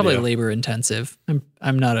 that's a good idea. Probably labor intensive.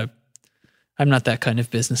 I'm not that kind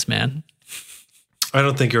of businessman. I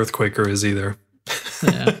don't think Earthquaker is either.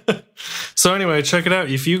 Yeah. So anyway, check it out.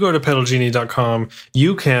 If you go to pedalgenie.com,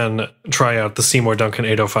 you can try out the Seymour Duncan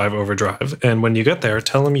 805 Overdrive. And when you get there,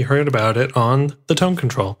 tell them you heard about it on the Tone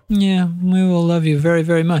Control. Yeah, we will love you very,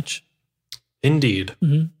 very much. Indeed.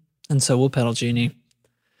 Mm-hmm. And so will Pedal Genie.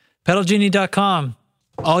 Pedalgenie.com.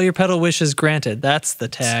 All your pedal wishes granted. That's the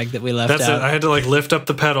tag that we left out. It. I had to lift up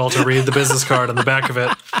the pedal to read the business card on the back of it.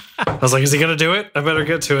 I was like, is he going to do it? I better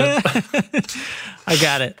get to it. I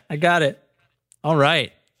got it. All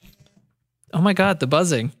right. Oh my God, the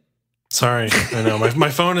buzzing. Sorry, I know. My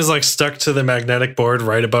phone is stuck to the magnetic board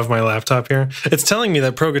right above my laptop here. It's telling me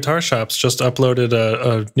that Pro Guitar Shops just uploaded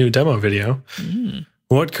a new demo video.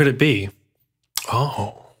 What could it be?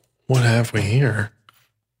 Oh, what have we here?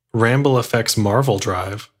 Ramble Effects Marvel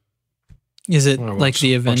Drive. Is it like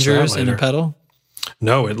the Avengers in a pedal?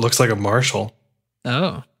 No, it looks like a Marshall.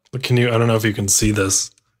 Oh. I don't know if you can see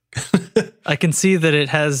this. I can see that it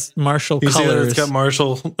has Marshall colors. See that it's got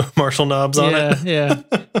Marshall knobs on it? Yeah.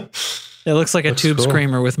 It looks like a Tube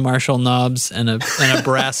Screamer with Marshall knobs and a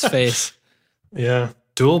brass face. Yeah.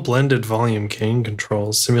 Dual blended volume gain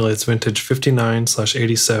controls. Simulates vintage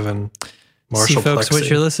 59/87 Marshall. See, folks, Plexi. what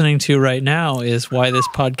you're listening to right now is why this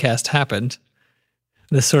podcast happened.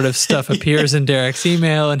 This sort of stuff appears in Derek's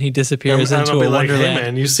email, and he disappears into a wonderland. Hey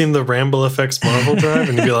man, you seen the Ramble Effects Marvel Drive?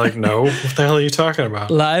 And you'd be like, no, what the hell are you talking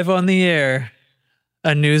about? Live on the air,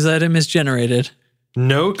 a news item is generated.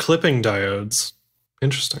 No clipping diodes.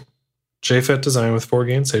 Interesting. JFET design with 4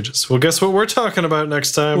 gain stages. Well, guess what we're talking about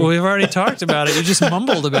next time? Well, we've already talked about it. You just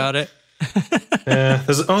mumbled about it. Yeah.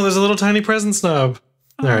 There's a little tiny presence knob.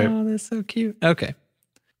 All right. Oh, that's so cute. Okay.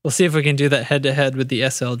 We'll see if we can do that head-to-head with the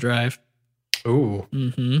SL Drive. Ooh.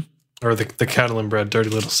 Mm-hmm. Or the Catalan Bread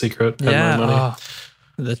Dirty Little Secret. Yeah. Oh,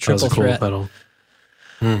 the triple threat. Cool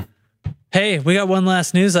pedal. Hey, we got one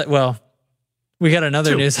last news. Well, we got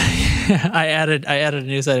another news. I added a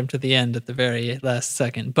news item to the end at the very last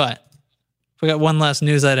second, but we got one last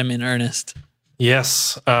news item in earnest.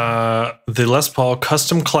 Yes. The Les Paul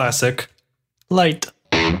Custom Classic Light.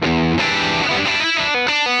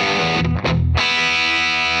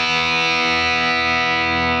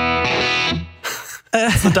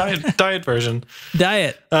 It's the diet version.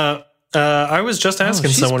 Diet. I was just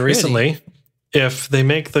asking someone recently if they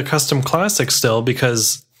make the Custom Classic still,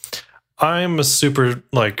 because I'm a super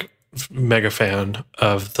mega fan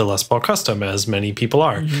of the Les Paul Custom, as many people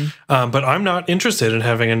are. Mm-hmm. But I'm not interested in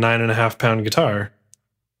having a 9.5 pound guitar.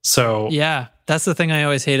 So yeah, that's the thing I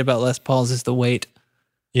always hate about Les Pauls is the weight.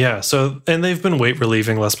 Yeah. So, and they've been weight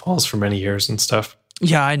relieving Les Pauls for many years and stuff.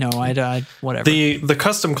 Yeah, I know. I whatever. The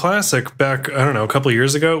Custom Classic back, I don't know, a couple of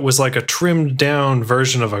years ago was like a trimmed down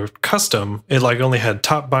version of a Custom. It like only had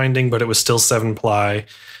top binding, but it was still 7-ply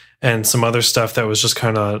and some other stuff that was just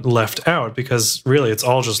kind of left out because really it's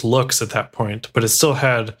all just looks at that point. But it still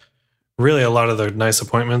had really a lot of the nice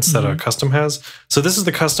appointments that a Custom has. So this is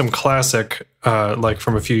the Custom Classic, like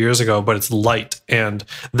from a few years ago, but it's light. And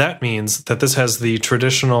that means that this has the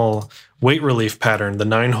traditional weight relief pattern, the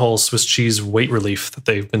 9-hole Swiss cheese weight relief that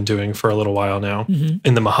they've been doing for a little while now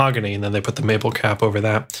in the mahogany, and then they put the maple cap over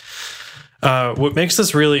that. What makes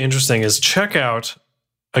this really interesting is check out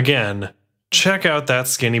that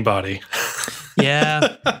skinny body.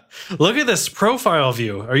 Yeah. Look at this profile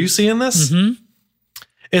view. Are you seeing this?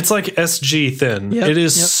 It's like SG thin. Yep, it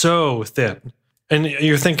is so thin. And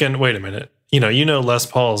you're thinking, wait a minute, you know Les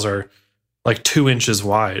Pauls are like 2 inches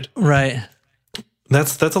wide. Right.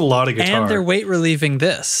 That's a lot of guitar. And they're weight relieving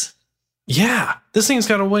this. Yeah. This thing's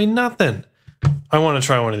got to weigh nothing. I want to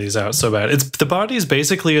try one of these out so bad. The body is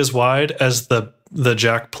basically as wide as the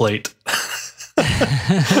jack plate.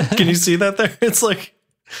 Can you see that there? It's like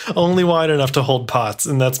only wide enough to hold pots,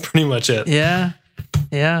 and that's pretty much it. Yeah.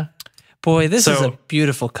 Yeah. Boy, this is a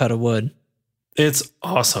beautiful cut of wood. It's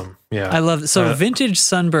awesome. Yeah. I love it. So vintage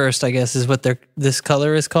sunburst, I guess, is what this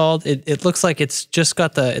color is called. It looks like it's just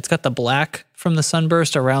got the black from the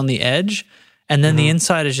sunburst around the edge, and then the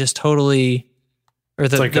inside is just totally, or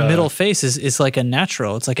the middle face is like a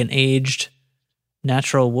natural. It's like an aged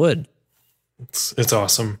natural wood. It's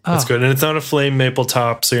awesome. It's good. And it's not a flame maple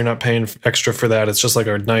top, so you're not paying extra for that. It's just like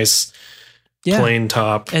a nice plain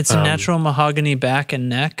top. It's a natural mahogany back and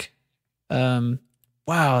neck.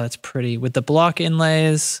 Wow, that's pretty. With the block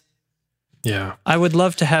inlays. Yeah. I would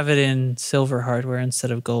love to have it in silver hardware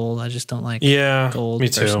instead of gold. I just don't like gold. Me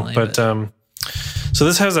too. But so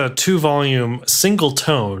this has a 2-volume single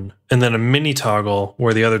tone and then a mini toggle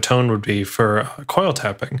where the other tone would be for coil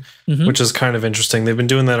tapping, which is kind of interesting. They've been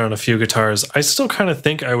doing that on a few guitars. I still kind of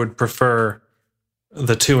think I would prefer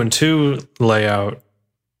the 2-and-2 layout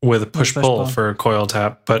with a push-pull for coil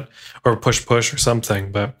tap, or push-push or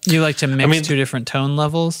something. But you like to mix 2 different tone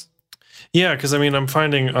levels? Yeah, because I'm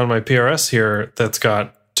finding on my PRS here that's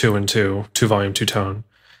got 2-and-2, 2-volume, 2-tone,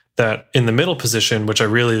 that in the middle position, which I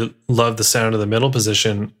really love the sound of the middle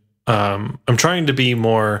position, I'm trying to be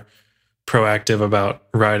more proactive about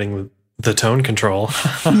riding the tone control,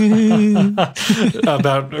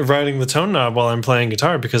 about riding the tone knob while I'm playing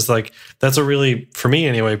guitar, because like that's a really, for me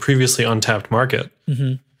anyway, previously untapped market.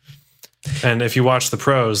 And if you watch the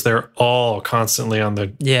pros, they're all constantly on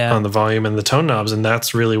the volume and the tone knobs, and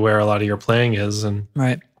that's really where a lot of your playing is. And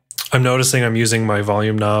I'm noticing I'm using my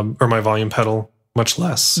volume knob or my volume pedal much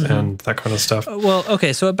less and that kind of stuff. Well,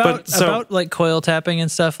 okay, so about like coil tapping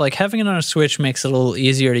and stuff, like having it on a switch makes it a little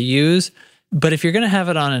easier to use. But if you're going to have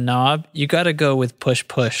it on a knob, you got to go with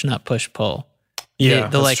push-push, not push-pull. Yeah,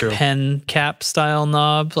 the like true. Pen cap style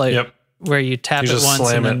knob, like where you tap it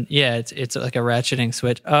once and then it's like a ratcheting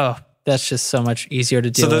switch. Oh, that's just so much easier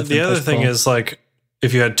to deal with. So the other thing is, like,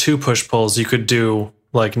 if you had 2 push-pulls, you could do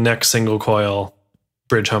like neck single coil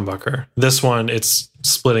bridge humbucker. This one, it's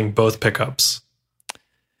splitting both pickups.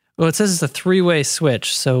 Well, it says it's a 3-way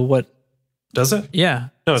switch. So what? Does it? Yeah.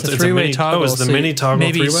 No, it's a 3-way toggle. Oh, is the mini toggle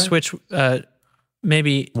maybe 3-way? Switch,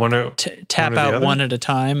 maybe tap out one at a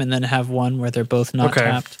time and then have one where they're both not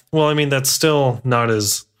tapped. Well, I mean, that's still not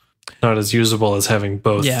as usable as having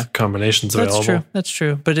both combinations available. That's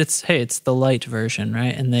true. But it's the light version,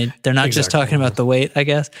 right? And they're not just talking about the weight, I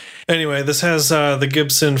guess. Anyway, this has the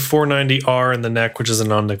Gibson 490R in the neck, which is a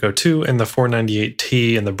non-Nico 2, and the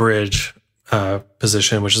 498T in the bridge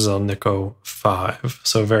position, which is a Nico 5.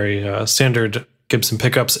 So very standard Gibson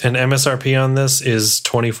pickups. And MSRP on this is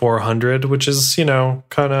 $2,400, which is,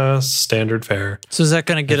 kind of standard fare. So is that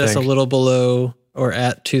going to get us a little below or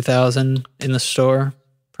at $2,000 in the store?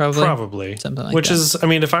 Probably. Something like which that. Is, I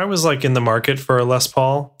mean, if I was like in the market for a Les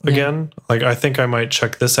Paul again, like I think I might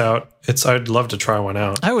check this out. I'd love to try one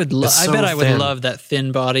out. I would. I bet I would love that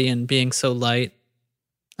thin body and being so light.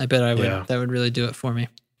 I bet I would. Yeah. That would really do it for me.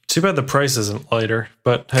 Too bad the price isn't lighter,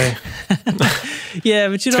 but hey. Yeah,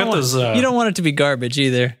 but you don't want it to be garbage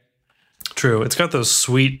either. True. It's got those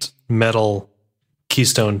sweet metal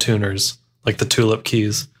keystone tuners, like the tulip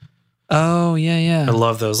keys. Oh, yeah. I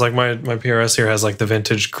love those. Like my PRS here has like the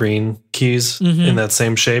vintage green keys in that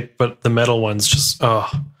same shape, but the metal ones just,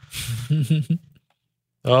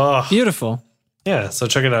 beautiful. Yeah, so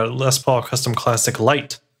check it out. Les Paul Custom Classic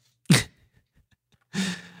Light.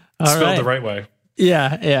 Spelled the right way.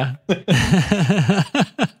 Yeah.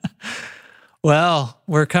 Well,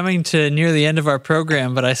 we're coming to near the end of our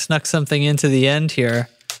program, but I snuck something into the end here.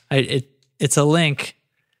 It It's a link.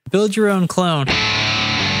 Build your own clone.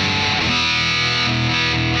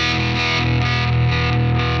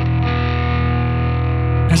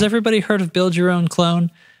 Has everybody heard of Build Your Own Clone?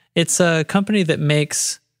 It's a company that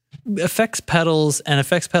makes effects pedals and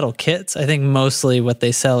effects pedal kits. I think mostly what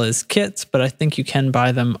they sell is kits, but I think you can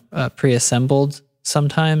buy them pre-assembled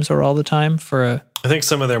sometimes or all the time for a... I think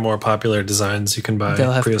some of their more popular designs you can buy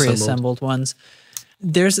they'll have pre-assembled ones.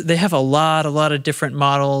 They have a lot of different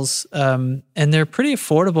models, and they're pretty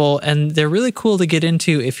affordable, and they're really cool to get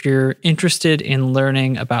into if you're interested in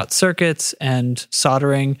learning about circuits and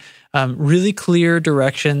soldering. Really clear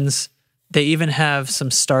directions. They even have some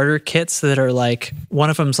starter kits that are like, one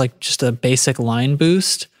of them's like just a basic line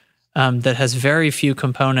boost that has very few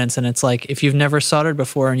components, and it's like if you've never soldered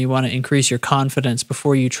before and you want to increase your confidence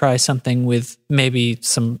before you try something with maybe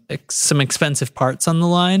some expensive parts on the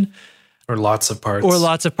line. Or lots of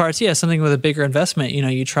parts. Yeah, something with a bigger investment.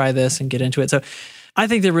 You try this and get into it. So I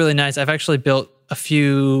think they're really nice. I've actually built a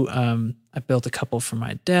few. I built a couple for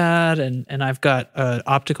my dad, and I've got an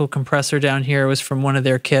optical compressor down here. It was from one of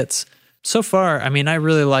their kits. So far, I mean, I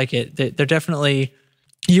really like it. They're definitely...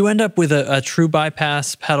 You end up with a true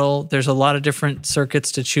bypass pedal. There's a lot of different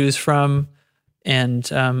circuits to choose from, and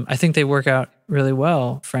I think they work out really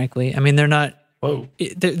well, frankly. I mean, they're not... Whoa.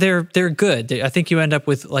 They're good. I think you end up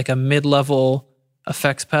with like a mid-level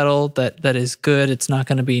effects pedal that is good. It's not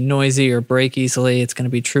going to be noisy or break easily. It's going to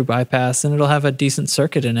be true bypass, and it'll have a decent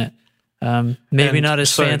circuit in it. Maybe not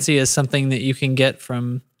as fancy as something that you can get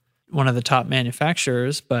from one of the top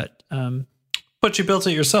manufacturers, but you built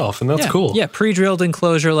it yourself, and that's cool. Yeah, pre-drilled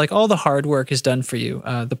enclosure, like all the hard work is done for you.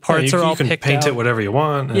 The parts are all picked out. You can paint it whatever you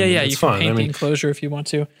want. You can paint the enclosure if you want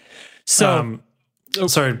to. So...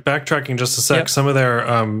 sorry, backtracking just a sec. Yep. Some of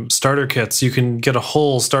their starter kits, you can get a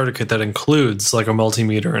whole starter kit that includes like a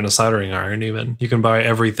multimeter and a soldering iron even. You can buy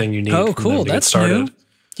everything you need from them to get started. New.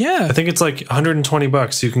 Yeah. I think it's like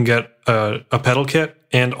 $120. You can get a pedal kit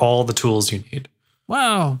and all the tools you need.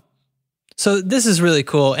 Wow. So this is really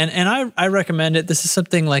cool. And I recommend it. This is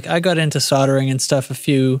something like I got into soldering and stuff a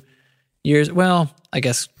few years, well, I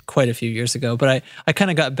guess quite a few years ago, but I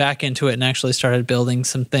kind of got back into it and actually started building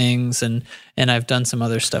some things, and I've done some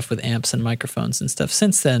other stuff with amps and microphones and stuff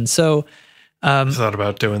since then. So I thought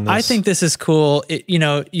about doing this. I think this is cool.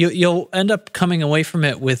 You'll end up coming away from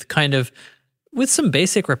it with with some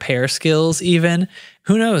basic repair skills even.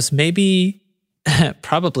 Who knows, maybe,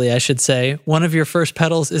 probably I should say, one of your first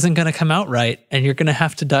pedals isn't going to come out right, and you're going to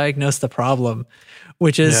have to diagnose the problem,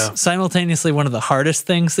 which is simultaneously one of the hardest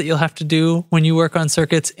things that you'll have to do when you work on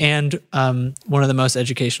circuits, and one of the most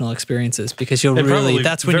educational experiences, because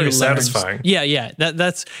that's when you learn. Satisfying. Yeah.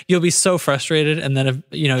 That's you'll be so frustrated, and then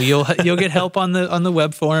you'll get help on the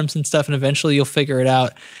web forums and stuff, and eventually you'll figure it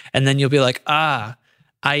out, and then you'll be like, I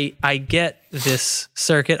get this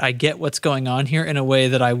circuit, I get what's going on here in a way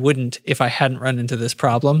that I wouldn't if I hadn't run into this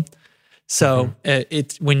problem. So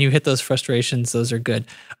when you hit those frustrations, those are good.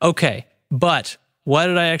 Okay, but why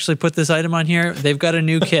did I actually put this item on here? They've got a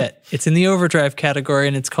new kit. It's in the overdrive category,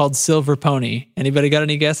 and it's called Silver Pony. Anybody got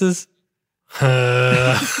any guesses?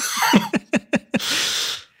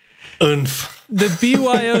 Oomph. The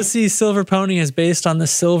BYOC Silver Pony is based on the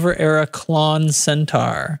Silver era Klon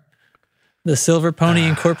Centaur. The Silver Pony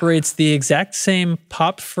incorporates the exact same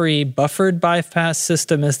pop-free buffered bypass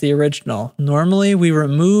system as the original. Normally, we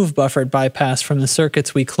remove buffered bypass from the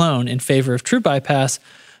circuits we clone in favor of true bypass,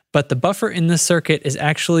 but the buffer in this circuit is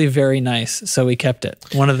actually very nice, so we kept it.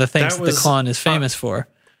 One of the things that the Klon is famous for.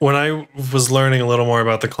 When I was learning a little more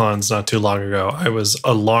about the Klons not too long ago, I was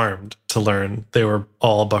alarmed to learn they were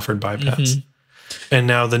all buffered bypass. Mm-hmm. And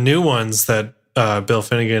now the new ones that Bill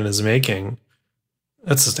Finnegan is making,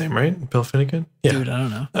 that's his name, right? Bill Finnegan? Yeah. Dude, I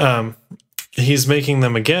don't know. He's making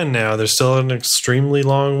them again now. There's still an extremely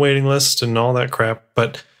long waiting list and all that crap,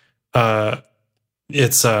 but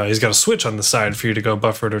it's he's got a switch on the side for you to go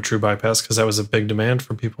buffered or true bypass, because that was a big demand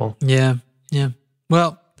from people. Yeah.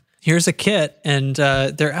 Well, here's a kit, and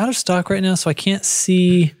they're out of stock right now, so I can't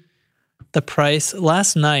see the price.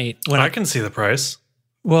 Last night, when I can see the price.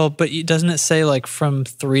 Well, but doesn't it say like from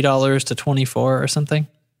 $3 to $24 or something?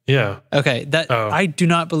 Yeah. Okay. I do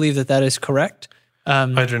not believe that is correct.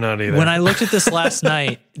 I do not either. When I looked at this last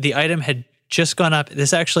night, the item had just gone up.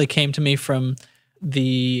 This actually came to me from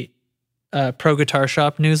the Pro Guitar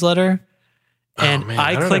Shop newsletter, and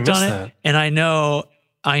I clicked on it, and I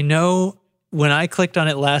know when I clicked on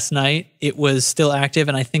it last night, it was still active,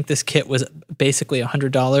 and I think this kit was basically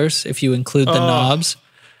 $100 if you include the knobs.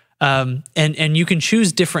 And you can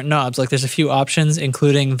choose different knobs. Like there's a few options,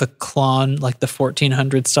 including the Klon, like the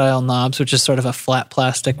 1400 style knobs, which is sort of a flat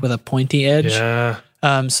plastic with a pointy edge. Yeah.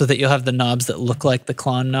 so that you'll have the knobs that look like the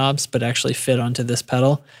Klon knobs, but actually fit onto this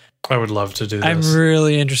pedal. I would love to do this. I'm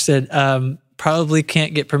really interested. Probably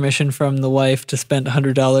can't get permission from the wife to spend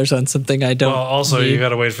 $100 on something I don't. Well, also need. You got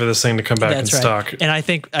to wait for this thing to come back in stock. And I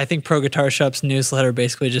think Pro Guitar Shop's newsletter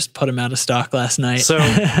basically just put them out of stock last night. So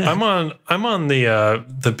I'm on the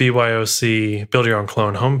BYOC Build Your Own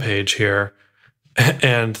Clone homepage here,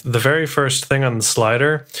 and the very first thing on the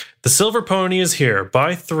slider, the Silver Pony is here.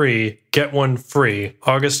 Buy 3, get 1 free.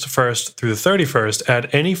 August 1st through the 31st. Add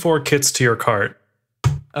any 4 kits to your cart.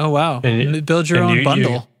 Oh wow! And build your own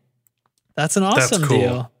bundle. That's an awesome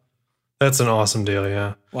deal. That's an awesome deal,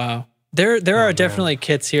 yeah. Wow. There are definitely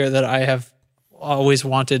kits here that I have always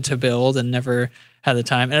wanted to build and never had the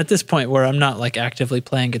time. And at this point where I'm not like actively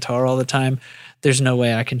playing guitar all the time, there's no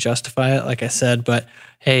way I can justify it, like I said. But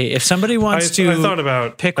hey, if somebody wants I thought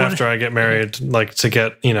about pick after I get married, like to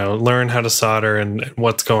get, learn how to solder and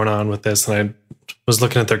what's going on with this. And I was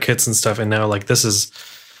looking at their kits and stuff, and now like this is,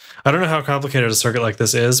 I don't know how complicated a circuit like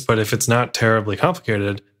this is, but if it's not terribly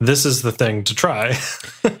complicated, this is the thing to try.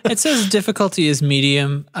 It says difficulty is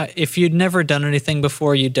medium. If you'd never done anything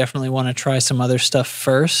before, you definitely want to try some other stuff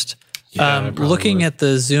first. Yeah, looking at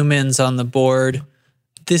the zoom ins on the board,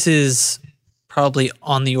 this is probably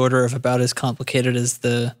on the order of about as complicated as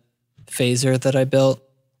the phaser that I built.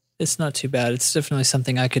 It's not too bad. It's definitely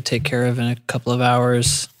something I could take care of in a couple of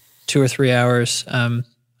hours, 2 or 3 hours.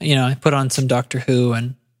 I put on some Doctor Who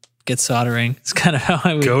and get soldering. It's kind of how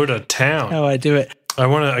I would go to town. How I do it.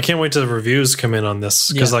 I can't wait till the reviews come in on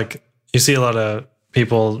this, because like you see a lot of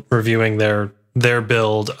people reviewing their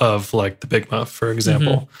build of like the Big Muff, for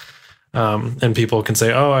example. And people can say,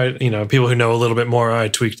 people who know a little bit more, I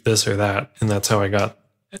tweaked this or that, and that's how I got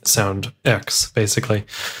sound X, basically.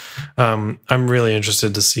 I'm really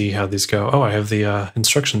interested to see how these go. Oh, I have the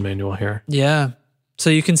instruction manual here. Yeah.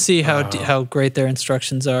 So you can see how great their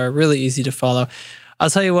instructions are. Really easy to follow. I'll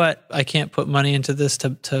tell you what, I can't put money into this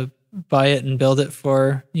to buy it and build it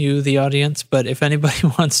for you, the audience. But if anybody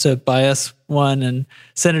wants to buy us one and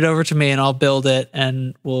send it over to me, and I'll build it,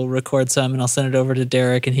 and we'll record some, and I'll send it over to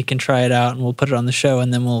Derek, and he can try it out, and we'll put it on the show,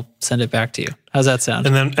 and then we'll send it back to you. How's that sound?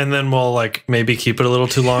 And then we'll like maybe keep it a little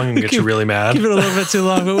too long and get you really mad. Keep it a little bit too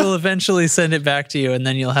long, but we'll eventually send it back to you, and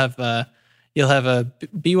then you'll have a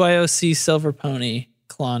BYOC Silver Pony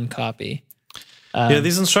Klon copy.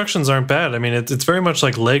 These instructions aren't bad. I mean, it's very much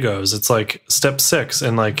like Legos. It's like step 6,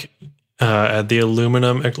 and like add the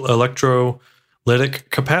aluminum electrolytic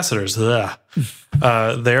capacitors.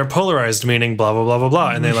 They are polarized, meaning blah blah blah blah blah,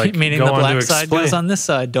 and they like meaning go the on black to side explain. goes on this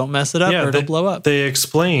side. Don't mess it up, or it'll blow up. They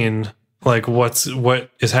explain like what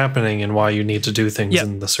is happening and why you need to do things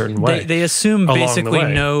in a certain way. They assume basically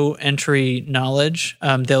no entry knowledge.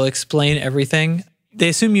 They'll explain everything. They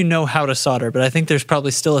assume you know how to solder, but I think there's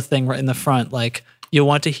probably still a thing right in the front, like you'll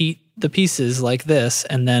want to heat the pieces like this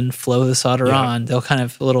and then flow the solder on. They'll kind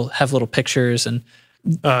of have little pictures, and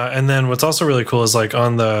then what's also really cool is like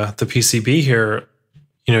on the PCB here,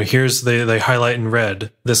 here's they highlight in red.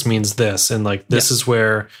 This means this, and like this is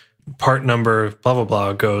where part number blah blah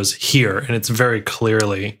blah goes here, and it's very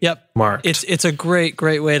clearly marked. It's a great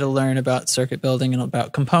way to learn about circuit building and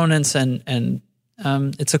about components, and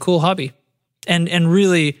it's a cool hobby. And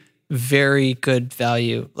really very good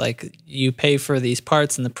value. Like you pay for these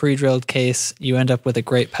parts in the pre-drilled case, you end up with a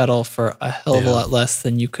great pedal for a hell of a lot less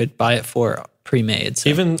than you could buy it for pre-made. So.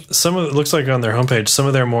 Even some of it looks like on their homepage, some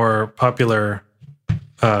of their more popular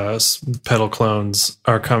pedal clones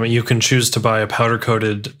are coming. You can choose to buy a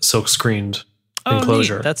powder-coated silk screened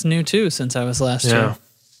enclosure. Neat. That's new too since I was last year.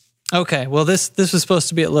 Okay, well this was supposed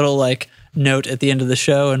to be a little like note at the end of the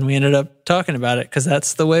show, and we ended up talking about it because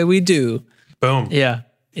that's the way we do. Boom. Yeah.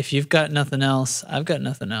 If you've got nothing else, I've got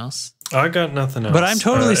nothing else. I got nothing else. But I'm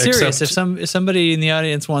totally serious. If somebody in the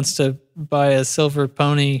audience wants to buy a Silver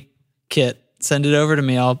Pony kit, send it over to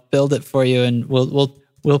me. I'll build it for you, and we'll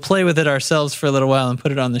play with it ourselves for a little while and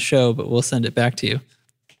put it on the show. But we'll send it back to you.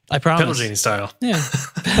 I promise. Pedal Genie style. Yeah,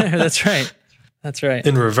 that's right. That's right.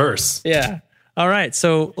 In reverse. Yeah. All right.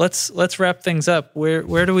 So let's wrap things up.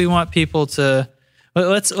 Where do we want people to?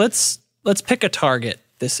 Let's pick a target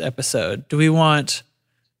this episode. Do we want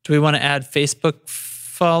to add Facebook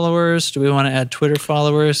followers? Do we want to add Twitter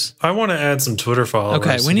followers? I want to add some Twitter followers.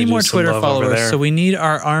 Okay, we need more Twitter followers. So we need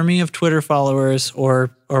our army of Twitter followers,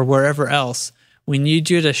 or wherever else. We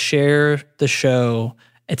need you to share the show.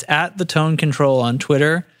 It's at The Tone Control on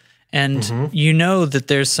Twitter. And you know that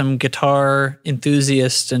there's some guitar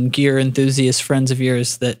enthusiasts and gear enthusiast friends of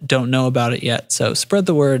yours that don't know about it yet. So spread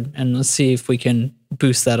the word, and let's see if we can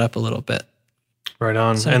boost that up a little bit. Right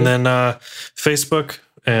on. And then Facebook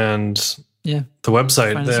and Yeah. The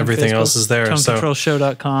website, everything else is there.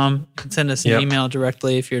 ToneControlShow.com. You can send us an email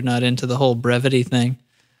directly if you're not into the whole brevity thing.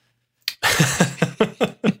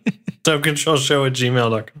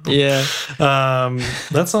 ToneControlShow@gmail.com. Yeah.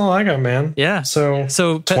 That's all I got, man. Yeah. So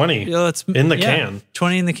 20 in the can.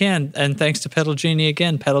 20 in the can. And thanks to Pedal Genie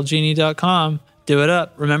again, pedalgenie.com. Do it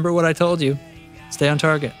up. Remember what I told you. Stay on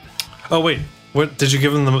target. Oh, wait. What did you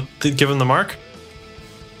give him the mark?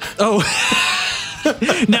 Oh.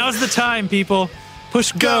 Now's the time, people.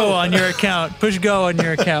 Push go on your account. Push go on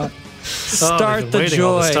your account. Start the joy.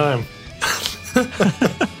 All this time.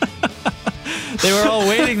 They were all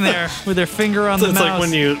waiting there with their finger on the mouse.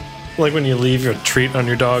 It's like when you leave your treat on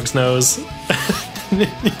your dog's nose.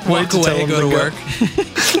 Walk away, go to work.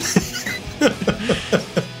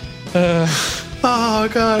 Oh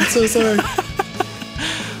God, I'm so sorry.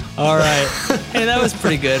 All right. Hey, that was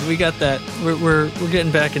pretty good. We got that. We're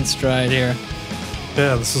getting back in stride here.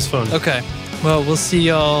 Yeah, this was fun. Okay. Well, we'll see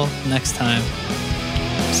y'all next time.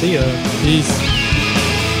 See ya. Peace.